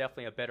think that's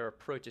definitely a better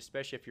approach,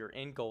 especially if your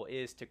end goal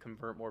is to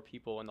convert more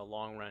people in the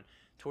long run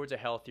towards a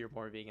healthier,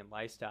 more vegan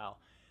lifestyle.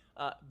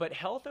 But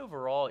health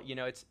overall,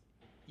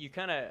 you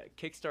kind of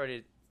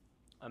kickstarted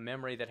a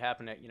memory that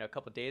happened a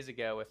couple of days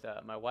ago with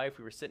my wife.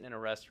 We were sitting in a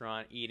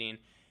restaurant eating,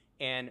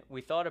 and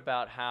we thought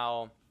about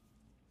how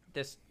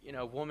this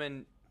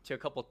woman to a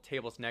couple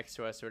tables next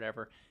to us or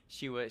whatever,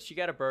 she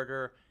got a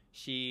burger.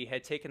 She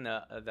had taken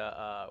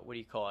the what do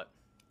you call it,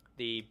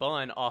 the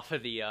bun off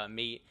of the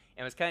meat,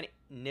 and was kind of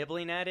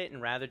nibbling at it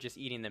and rather just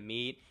eating the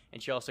meat.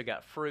 And she also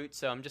got fruit.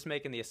 So I'm just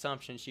making the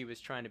assumption she was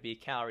trying to be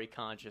calorie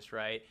conscious,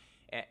 right?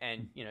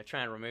 and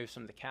trying to remove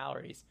some of the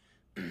calories.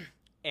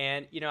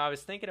 And I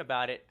was thinking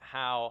about it,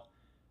 how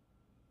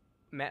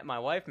my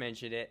wife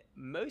mentioned it.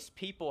 Most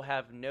people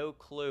have no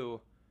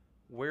clue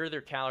where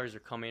their calories are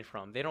coming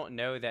from. They don't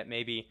know that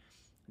maybe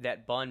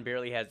that bun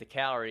barely has the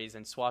calories,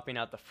 and swapping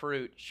out the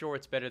fruit, sure,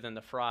 it's better than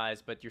the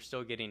fries, but you're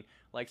still getting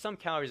like some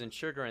calories and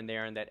sugar in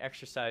there, and that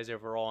exercise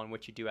overall and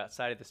what you do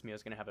outside of this meal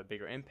is going to have a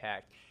bigger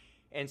impact.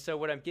 And so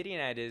what I'm getting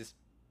at is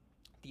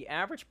the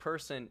average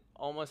person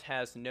almost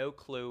has no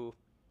clue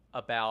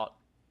about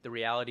the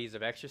realities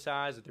of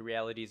exercise, of the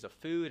realities of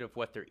food, of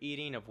what they're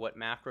eating, of what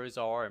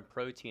macros are, and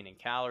protein and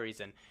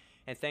calories, and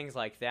things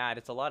like that.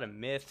 It's a lot of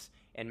myths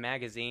and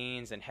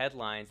magazines and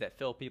headlines that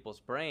fill people's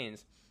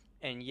brains,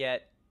 and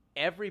yet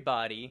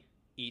everybody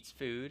eats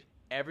food.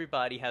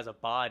 Everybody has a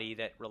body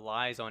that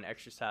relies on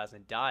exercise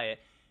and diet,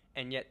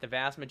 and yet the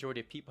vast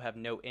majority of people have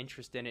no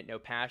interest in it, no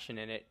passion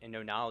in it, and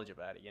no knowledge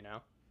about it,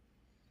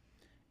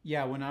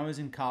 Yeah, when I was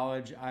in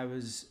college, I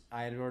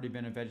had already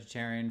been a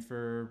vegetarian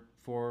for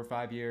 4 or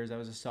 5 years. I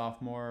was a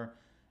sophomore.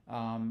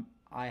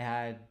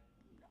 I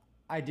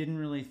didn't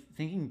really,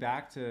 thinking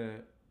back to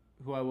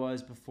who I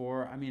was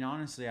before. I mean,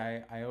 honestly,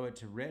 I owe it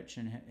to Rich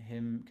and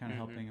him kind of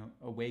helping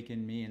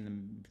awaken me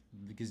and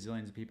the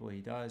gazillions of people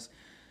he does.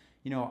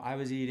 I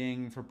was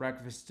eating for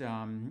breakfast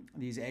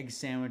these egg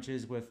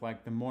sandwiches with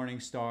like the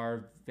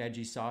Morningstar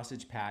veggie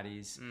sausage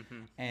patties,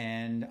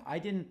 and I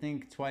didn't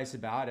think twice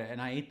about it.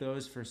 And I ate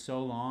those for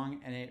so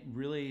long, and it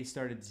really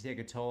started to take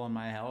a toll on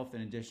my health.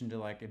 In addition to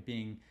like it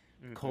being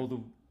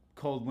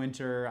cold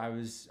winter,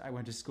 I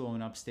went to school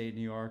in upstate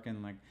New York,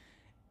 and like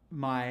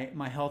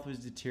my health was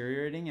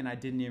deteriorating, and I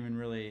didn't even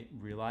really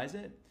realize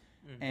it.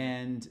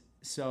 And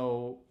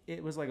so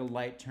it was like a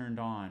light turned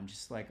on,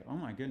 just like, oh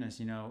my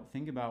goodness,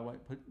 think about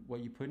what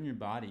you put in your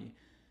body,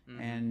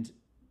 and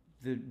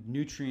the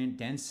nutrient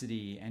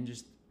density, and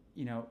just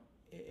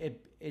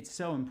it's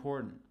so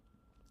important,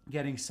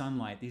 getting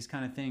sunlight, these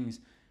kind of things.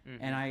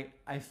 And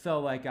I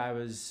felt like I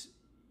was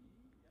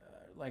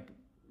like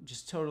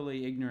just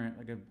totally ignorant,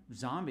 like a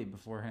zombie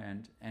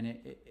beforehand, and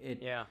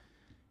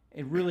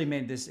it really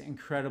made this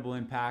incredible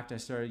impact. I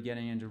started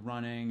getting into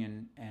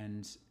running,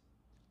 and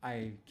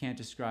I can't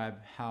describe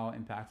how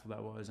impactful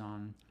that was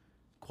on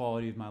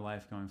quality of my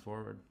life going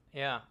forward.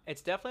 Yeah,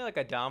 it's definitely like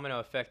a domino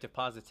effect of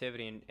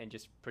positivity and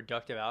just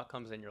productive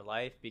outcomes in your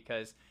life,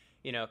 because,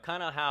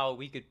 kind of how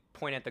we could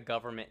point at the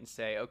government and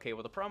say, okay,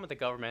 well, the problem with the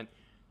government,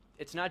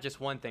 it's not just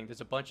one thing,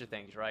 there's a bunch of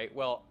things, right?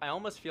 Well, I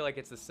almost feel like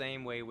it's the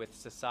same way with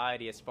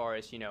society, as far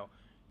as,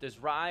 there's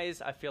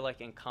rise, I feel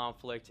like, in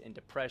conflict and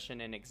depression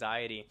and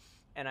anxiety.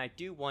 And I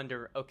do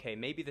wonder, okay,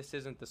 maybe this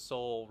isn't the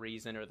sole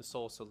reason or the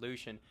sole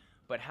solution,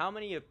 but how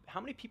many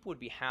people would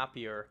be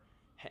happier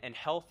and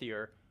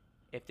healthier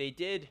if they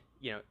did,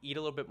 eat a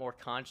little bit more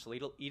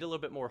consciously, eat a little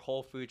bit more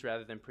whole foods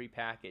rather than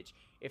prepackaged,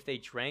 if they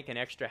drank an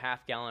extra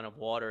half gallon of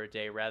water a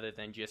day rather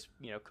than just,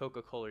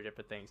 Coca-Cola or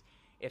different things,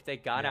 if they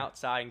got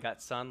outside and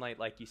got sunlight,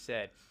 like you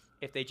said,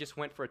 if they just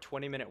went for a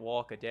 20-minute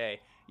walk a day,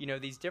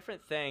 these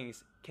different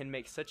things can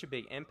make such a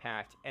big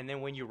impact. And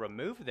then when you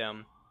remove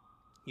them,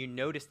 you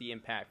notice the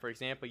impact. For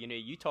example,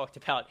 you talked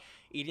about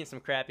eating some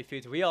crappy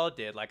foods. We all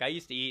did. Like, I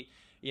used to eat,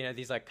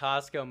 these like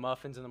Costco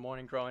muffins in the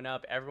morning growing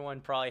up.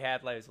 Everyone probably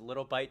had like those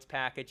Little Bites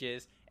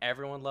packages.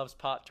 Everyone loves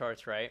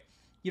Pop-Tarts, right?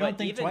 You don't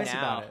think twice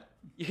about it.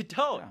 You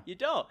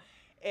don't.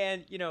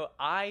 And,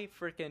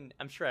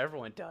 I'm sure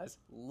everyone does,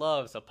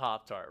 loves a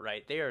Pop-Tart,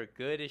 right? They are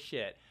good as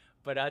shit.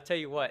 But I'll tell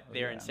you what,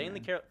 they're insanely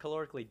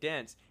calorically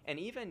dense. And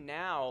even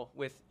now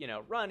with,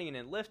 running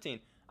and lifting,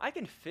 I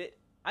can fit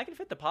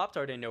the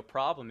Pop-Tart in no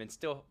problem and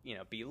still,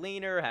 be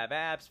leaner, have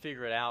abs,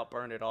 figure it out,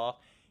 burn it off.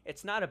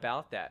 It's not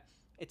about that.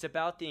 It's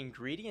about the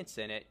ingredients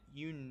in it.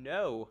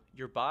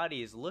 Your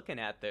body is looking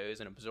at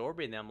those and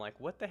absorbing them like,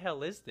 what the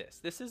hell is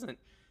this? This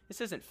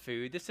isn't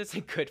food. This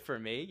isn't good for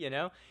me,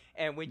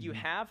 And when you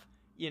have,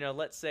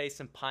 let's say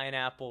some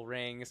pineapple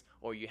rings,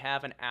 or you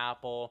have an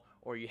apple,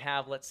 or you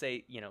have, let's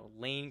say,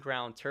 lean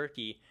ground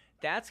turkey,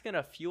 that's going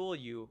to fuel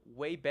you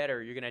way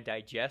better. You're going to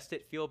digest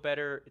it, feel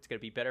better. It's going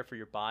to be better for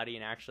your body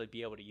and actually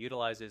be able to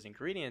utilize those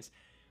ingredients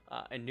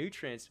and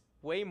nutrients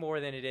way more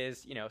than it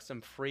is,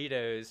 some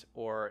Fritos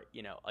or,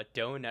 a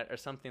donut or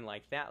something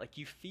like that. Like,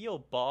 you feel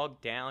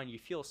bogged down, you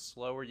feel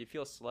slower, you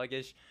feel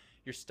sluggish,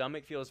 your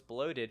stomach feels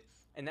bloated,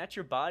 and that's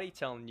your body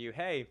telling you,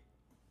 hey,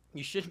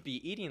 you shouldn't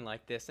be eating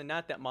like this. And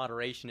not that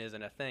moderation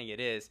isn't a thing, it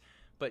is.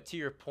 But to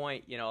your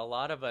point, a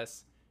lot of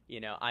us,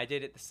 I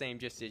did it the same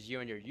just as you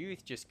in your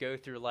youth, just go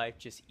through life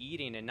just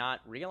eating and not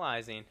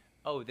realizing,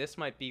 oh, this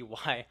might be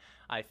why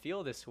I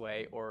feel this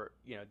way, or,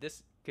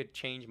 this could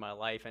change my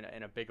life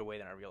in a bigger way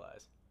than I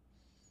realize.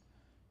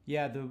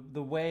 Yeah,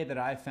 the way that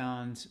I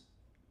found,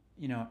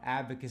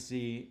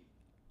 advocacy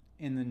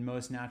in the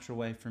most natural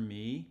way for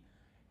me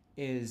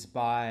is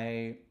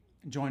by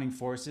joining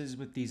forces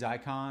with these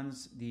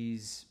icons,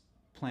 these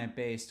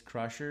plant-based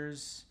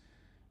crushers,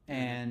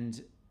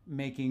 and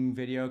making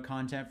video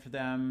content for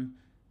them.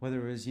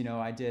 Whether it was,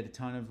 I did a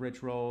ton of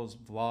Rich Rolls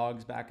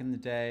vlogs back in the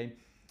day.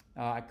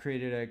 I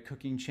created a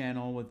cooking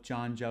channel with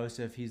John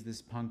Joseph. He's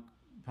this punk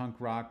punk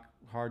rock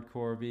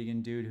hardcore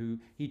vegan dude who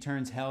he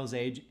turns Hell's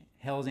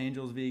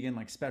Angels vegan,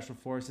 like Special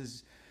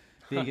Forces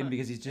vegan,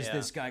 because he's just Yeah.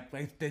 this guy,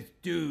 like this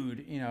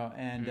dude,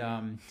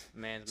 and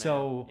Man.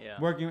 Yeah.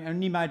 working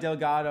and Nimai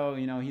Delgado,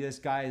 this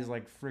guy is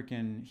like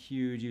freaking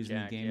huge. He was in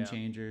the Jack, Game yeah.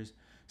 Changers.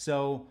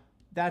 So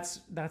that's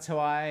how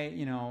I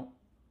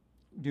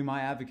do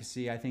my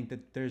advocacy. I think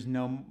that there's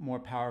no more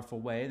powerful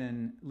way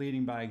than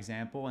leading by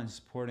example and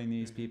supporting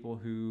these people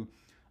who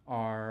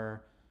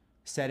are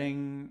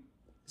setting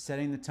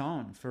the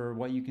tone for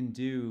what you can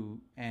do,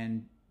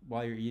 and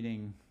while you're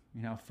eating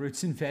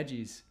fruits and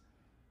veggies.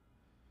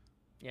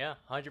 Yeah,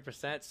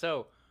 100%.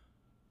 So,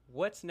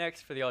 what's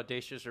next for the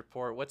Audacious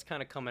Report? What's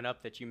kind of coming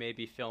up that you may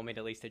be filming,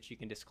 at least that you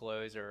can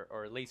disclose, or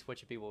at least what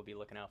should people be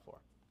looking out for?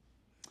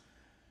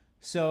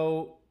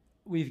 So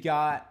we've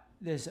got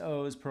this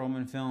Oz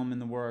Perlman film in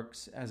the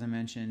works, as I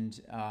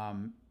mentioned.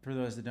 For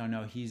those that don't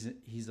know, he's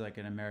like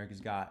an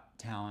America's Got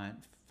Talent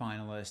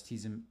finalist.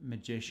 He's a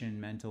magician,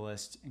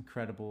 mentalist,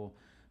 incredible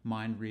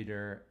mind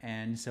reader,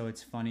 and so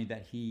it's funny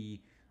that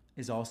he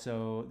is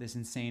also this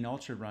insane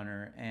ultra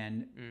runner,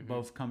 and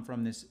both come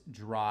from this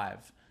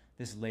drive,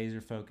 this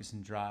laser focus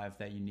and drive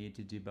that you need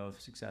to do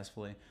both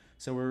successfully.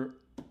 So we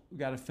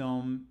got a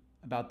film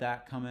about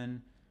that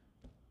coming,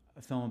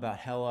 a film about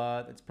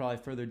Hella that's probably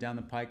further down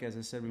the pike. As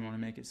I said, we want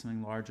to make it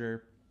something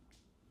larger,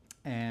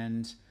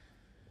 and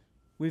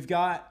we've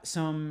got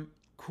some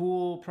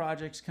cool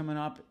projects coming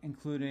up,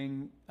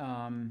 including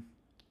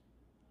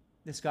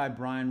this guy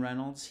Brian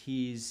Reynolds.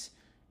 He's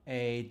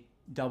a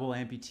double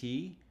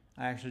amputee.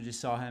 I actually just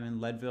saw him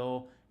in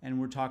Leadville, and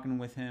we're talking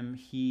with him.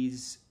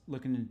 He's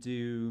looking to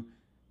do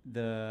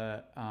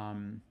the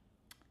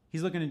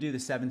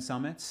 7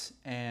 summits,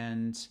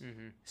 and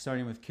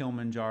starting with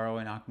Kilimanjaro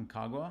and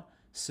Aconcagua.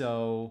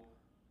 So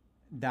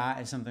that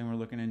is something we're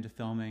looking into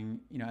filming.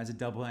 As a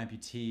double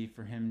amputee,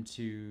 for him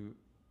to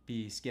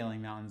be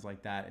scaling mountains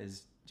like that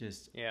is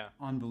just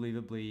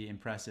unbelievably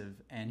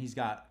impressive. And he's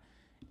got,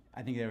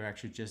 I think they were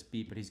actually just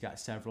beat, but he's got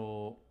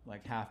several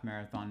like half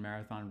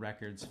marathon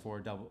records for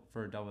a double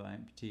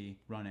amputee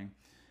running.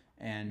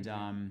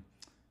 And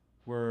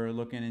we're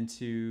looking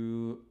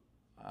into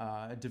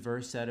a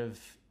diverse set of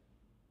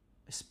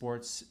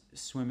sports: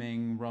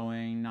 swimming,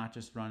 rowing, not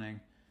just running,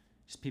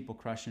 just people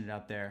crushing it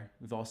out there.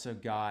 We've also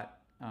got,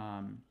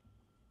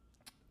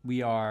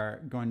 we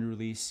are going to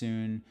release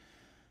soon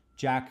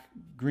Jack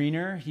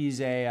Greener.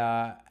 He's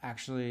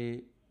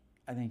actually,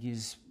 I think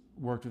he's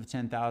worked with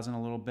 10,000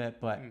 a little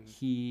bit, but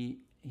he's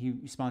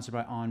sponsored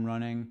by On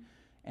Running,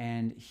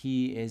 and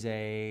he is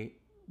a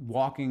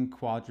walking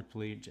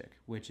quadriplegic,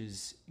 which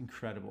is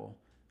incredible.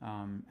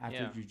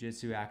 After a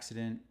jiu-jitsu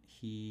accident,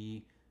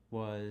 he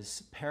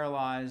was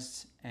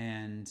paralyzed,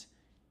 and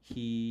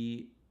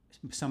he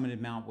summited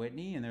Mount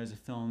Whitney, and there's a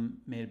film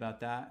made about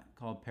that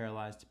called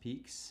Paralyzed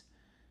Peaks.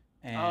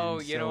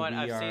 And you know what?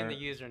 I've seen the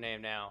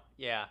username now.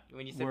 Yeah,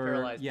 when you said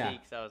Paralyzed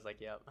Peaks, I was like,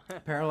 yep.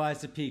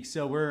 Paralyzed Peaks.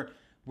 So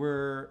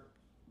we're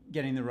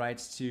getting the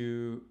rights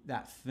to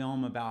that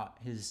film about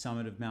his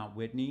summit of Mount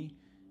Whitney,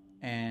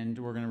 and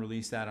we're going to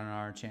release that on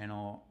our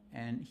channel.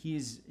 And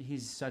he's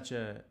such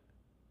a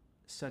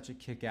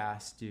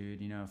kick-ass dude,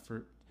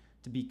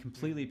 to be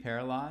completely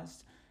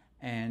paralyzed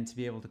and to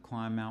be able to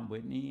climb Mount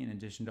Whitney in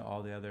addition to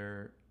all the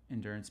other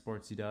endurance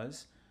sports he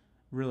does.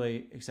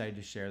 Really excited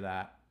to share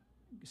that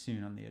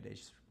soon on the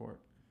Audacious Report.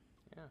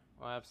 Yeah,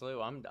 well, absolutely.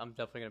 Well, I'm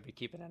definitely going to be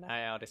keeping an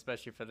eye out,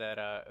 especially for that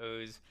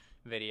Oz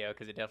video,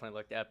 because it definitely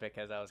looked epic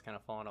as I was kind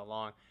of following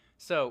along.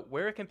 So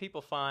where can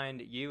people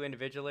find you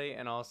individually,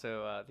 and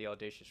also the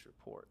Audacious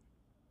Report?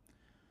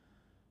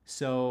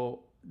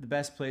 So the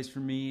best place for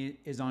me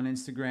is on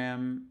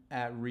Instagram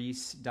at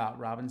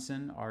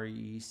reece.robinson,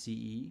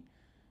 RECE.Robinson.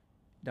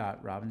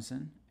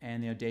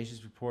 And the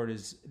Audacious Report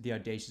is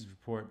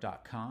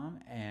theaudaciousreport.com,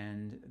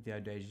 and the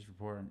Audacious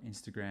Report on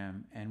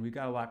Instagram. And we've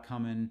got a lot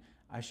coming.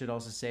 I should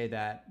also say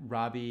that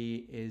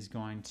Robbie is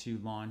going to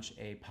launch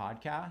a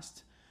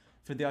podcast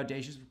for the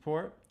Audacious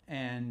Report,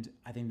 and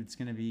I think it's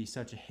going to be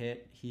such a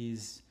hit.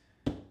 He's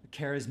a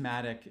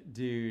charismatic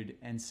dude,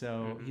 and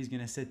so he's going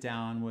to sit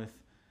down with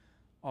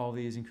all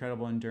these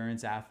incredible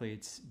endurance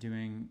athletes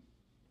doing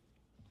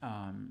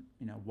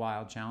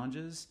wild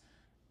challenges.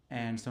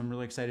 And so I'm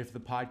really excited for the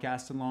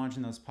podcast to launch,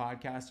 and those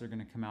podcasts are going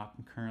to come out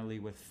concurrently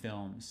with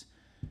films.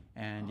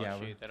 And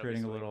we're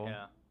creating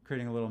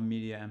a little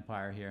media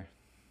empire here.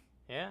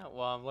 Yeah,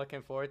 well, I'm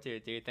looking forward to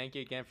it, dude. Thank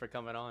you again for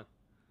coming on.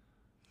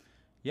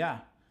 Yeah,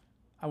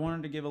 I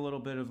wanted to give a little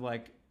bit of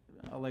a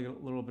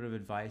little bit of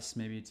advice,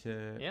 maybe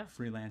to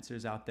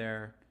freelancers out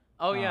there.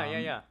 Oh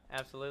yeah,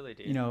 absolutely,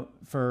 dude.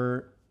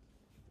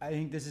 I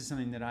think this is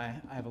something that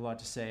I have a lot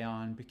to say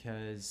on,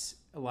 because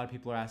a lot of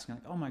people are asking,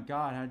 like, oh my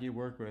God, how do you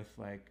work with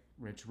like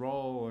Rich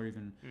Roll or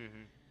even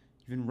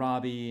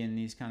Robbie and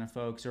these kind of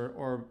folks,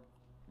 or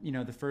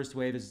the first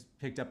wave is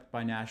picked up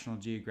by National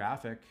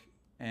Geographic,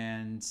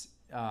 and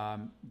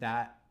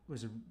that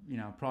was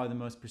probably the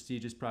most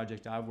prestigious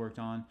project I've worked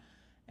on.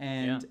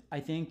 And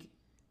I think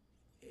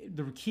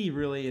the key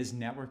really is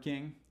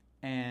networking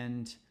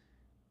and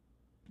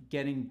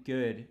getting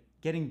good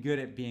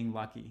at being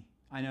lucky.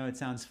 I know it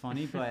sounds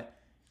funny, but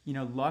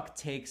luck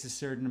takes a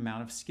certain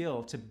amount of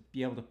skill to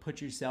be able to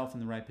put yourself in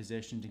the right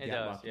position to It get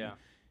does, lucky. yeah.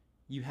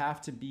 You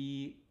have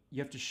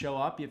to show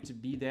up, you have to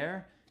be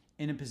there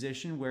in a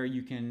position where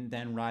you can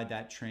then ride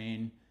that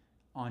train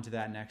onto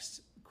that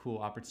next cool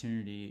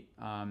opportunity.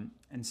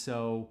 And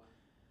so,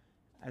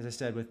 as I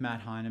said, with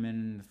Matt Heineman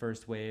in the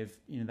first wave,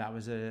 that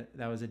was a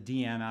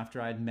DM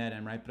after I'd met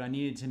him, right? But I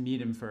needed to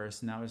meet him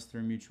first, and that was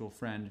through a mutual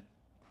friend.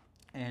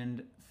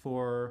 And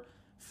for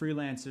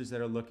freelancers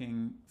that are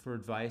looking for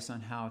advice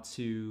on how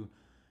to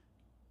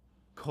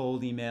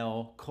cold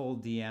email,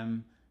 cold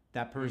DM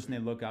that person they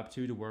look up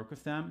to work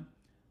with them,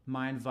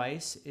 my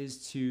advice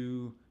is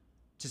to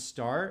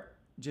start,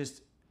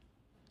 just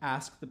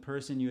ask the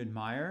person you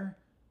admire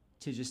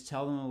to just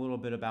tell them a little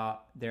bit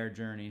about their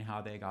journey and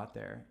how they got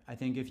there. I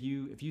think if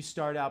you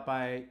start out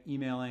by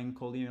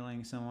cold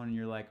emailing someone, and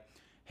you're like,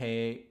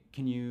 hey,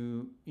 can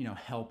you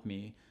help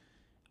me?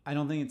 I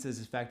don't think it's as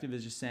effective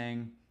as just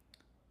saying,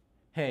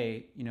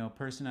 hey,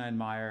 person I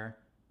admire,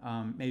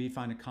 maybe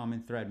find a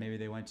common thread. Maybe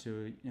they went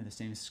to the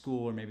same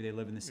school, or maybe they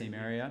live in the same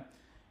area,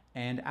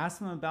 and ask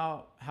them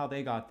about how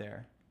they got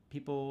there.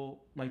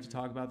 People like to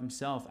talk about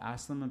themselves.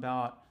 Ask them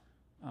about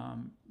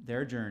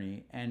their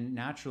journey, and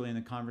naturally in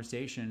the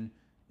conversation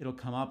it'll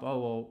come up, oh,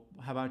 well,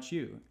 how about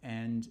you?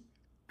 And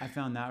I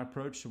found that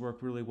approach to work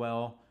really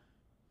well,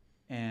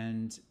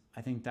 and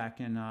I think that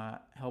can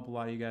help a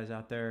lot of you guys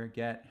out there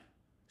get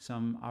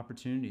some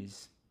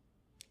opportunities.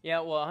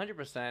 Yeah, well,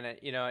 100%.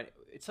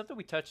 It's something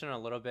we touched on a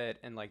little bit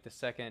in like the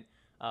second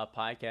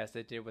podcast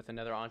I did with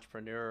another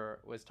entrepreneur,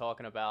 was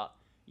talking about,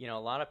 a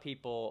lot of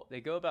people,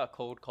 they go about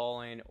cold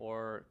calling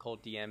or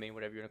cold DMing,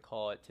 whatever you're going to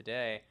call it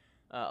today,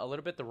 a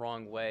little bit the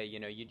wrong way.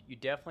 You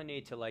definitely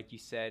need to, like you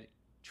said,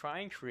 try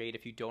and create,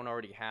 if you don't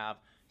already have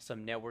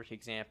some network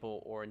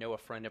example or know a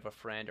friend of a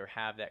friend or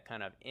have that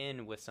kind of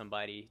in with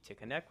somebody to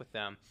connect with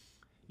them,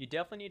 you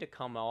definitely need to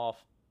come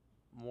off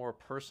more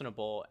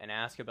personable and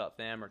ask about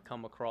them, or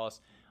come across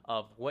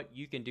of what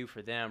you can do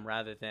for them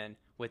rather than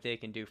what they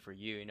can do for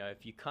you.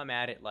 If you come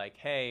at it like,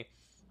 hey,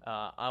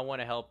 I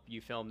want to help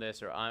you film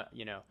this, or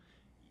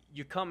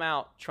you come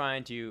out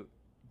trying to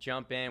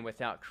jump in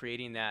without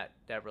creating that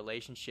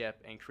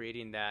relationship and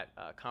creating that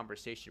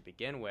conversation to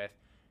begin with,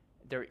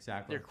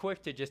 they're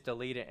quick to just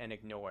delete it and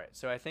ignore it.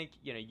 So I think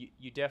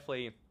you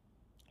definitely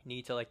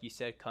need to, like you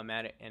said, come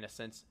at it in a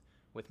sense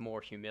with more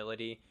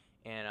humility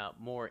and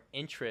more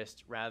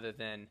interest rather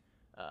than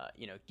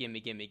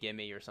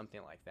gimme or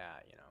something like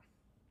that.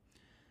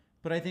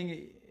 But I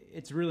think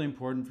it's really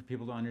important for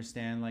people to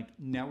understand, like,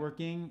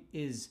 networking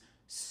is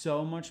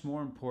so much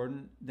more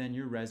important than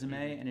your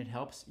resume, and it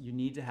helps. You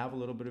need to have a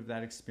little bit of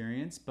that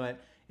experience, but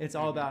it's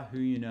all about who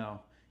you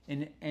know.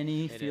 In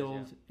any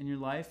field in your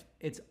life,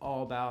 it's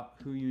all about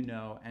who you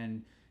know,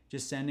 and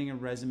just sending a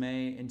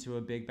resume into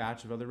a big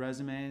batch of other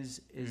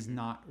resumes is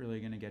not really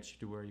going to get you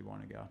to where you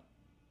want to go.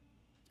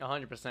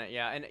 100%,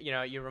 yeah. And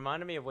you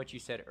reminded me of what you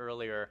said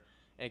earlier,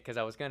 because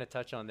I was going to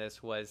touch on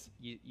this. Was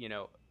you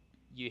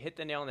hit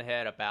the nail on the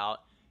head about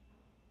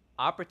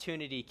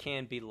opportunity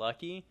can be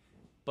lucky,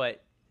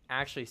 but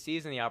actually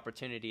seizing the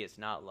opportunity is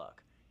not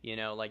luck.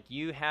 Like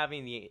you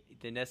having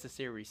the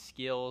necessary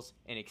skills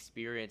and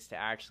experience to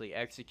actually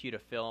execute a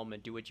film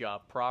and do a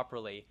job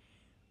properly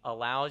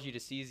allows you to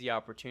seize the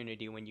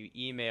opportunity when you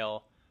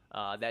email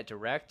that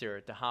director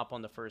to hop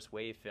on the first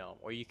wave film,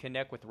 or you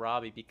connect with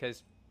Robbie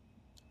because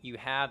you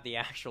have the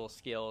actual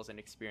skills and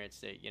experience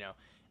to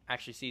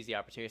actually seize the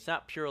opportunity. It's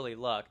not purely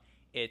luck.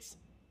 It's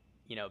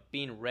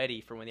being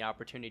ready for when the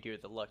opportunity or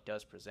the luck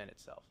does present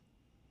itself.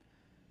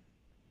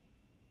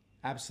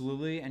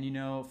 Absolutely. And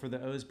for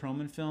the Oz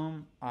Perlman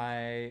film,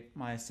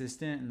 my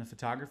assistant and the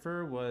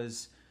photographer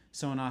was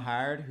someone I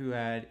hired who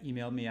had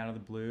emailed me out of the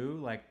blue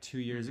like 2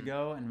 years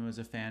ago, and was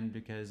a fan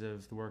because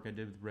of the work I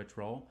did with Rich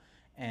Roll.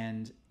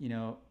 And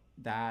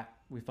that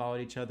we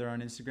followed each other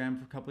on Instagram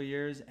for a couple of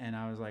years, and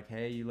I was like,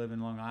 hey, you live in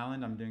Long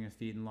Island, I'm doing a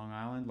feed in Long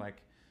Island,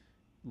 like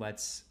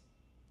let's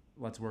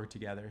work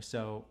together.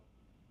 So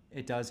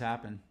it does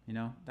happen.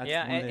 That's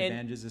one of the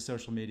advantages of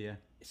social media.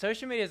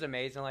 Social media is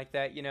amazing like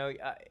that.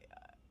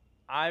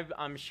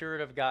 I'm sure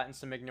to have gotten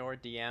some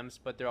ignored DMs,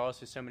 but there are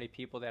also so many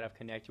people that I've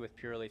connected with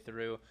purely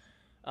through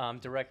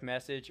direct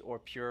message, or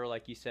pure,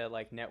 like you said,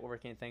 like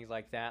networking and things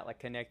like that, like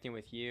connecting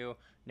with you,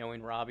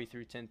 knowing Robbie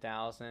through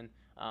 10,000,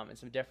 and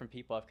some different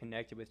people I've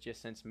connected with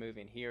just since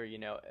moving here.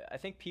 I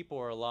think people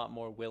are a lot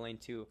more willing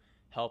to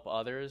help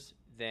others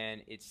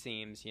than it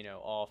seems,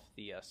 off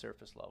the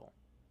surface level.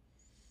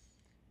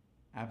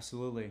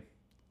 Absolutely.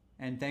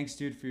 And thanks,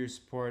 dude, for your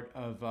support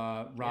of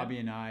Robbie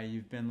and I.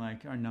 You've been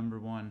like our number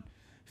one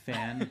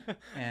fan,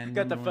 and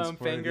got the foam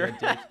finger.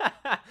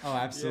 Oh,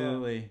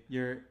 absolutely.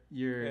 Yeah.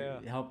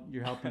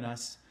 You're helping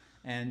us,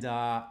 and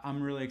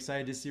I'm really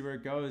excited to see where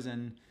it goes,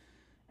 and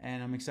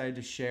I'm excited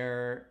to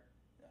share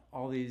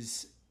all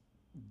these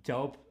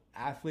dope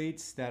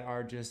athletes that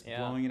are just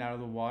blowing it out of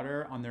the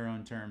water on their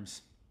own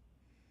terms.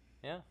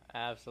 Yeah,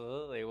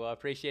 absolutely. Well, I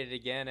appreciate it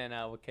again, and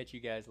we'll catch you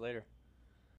guys later.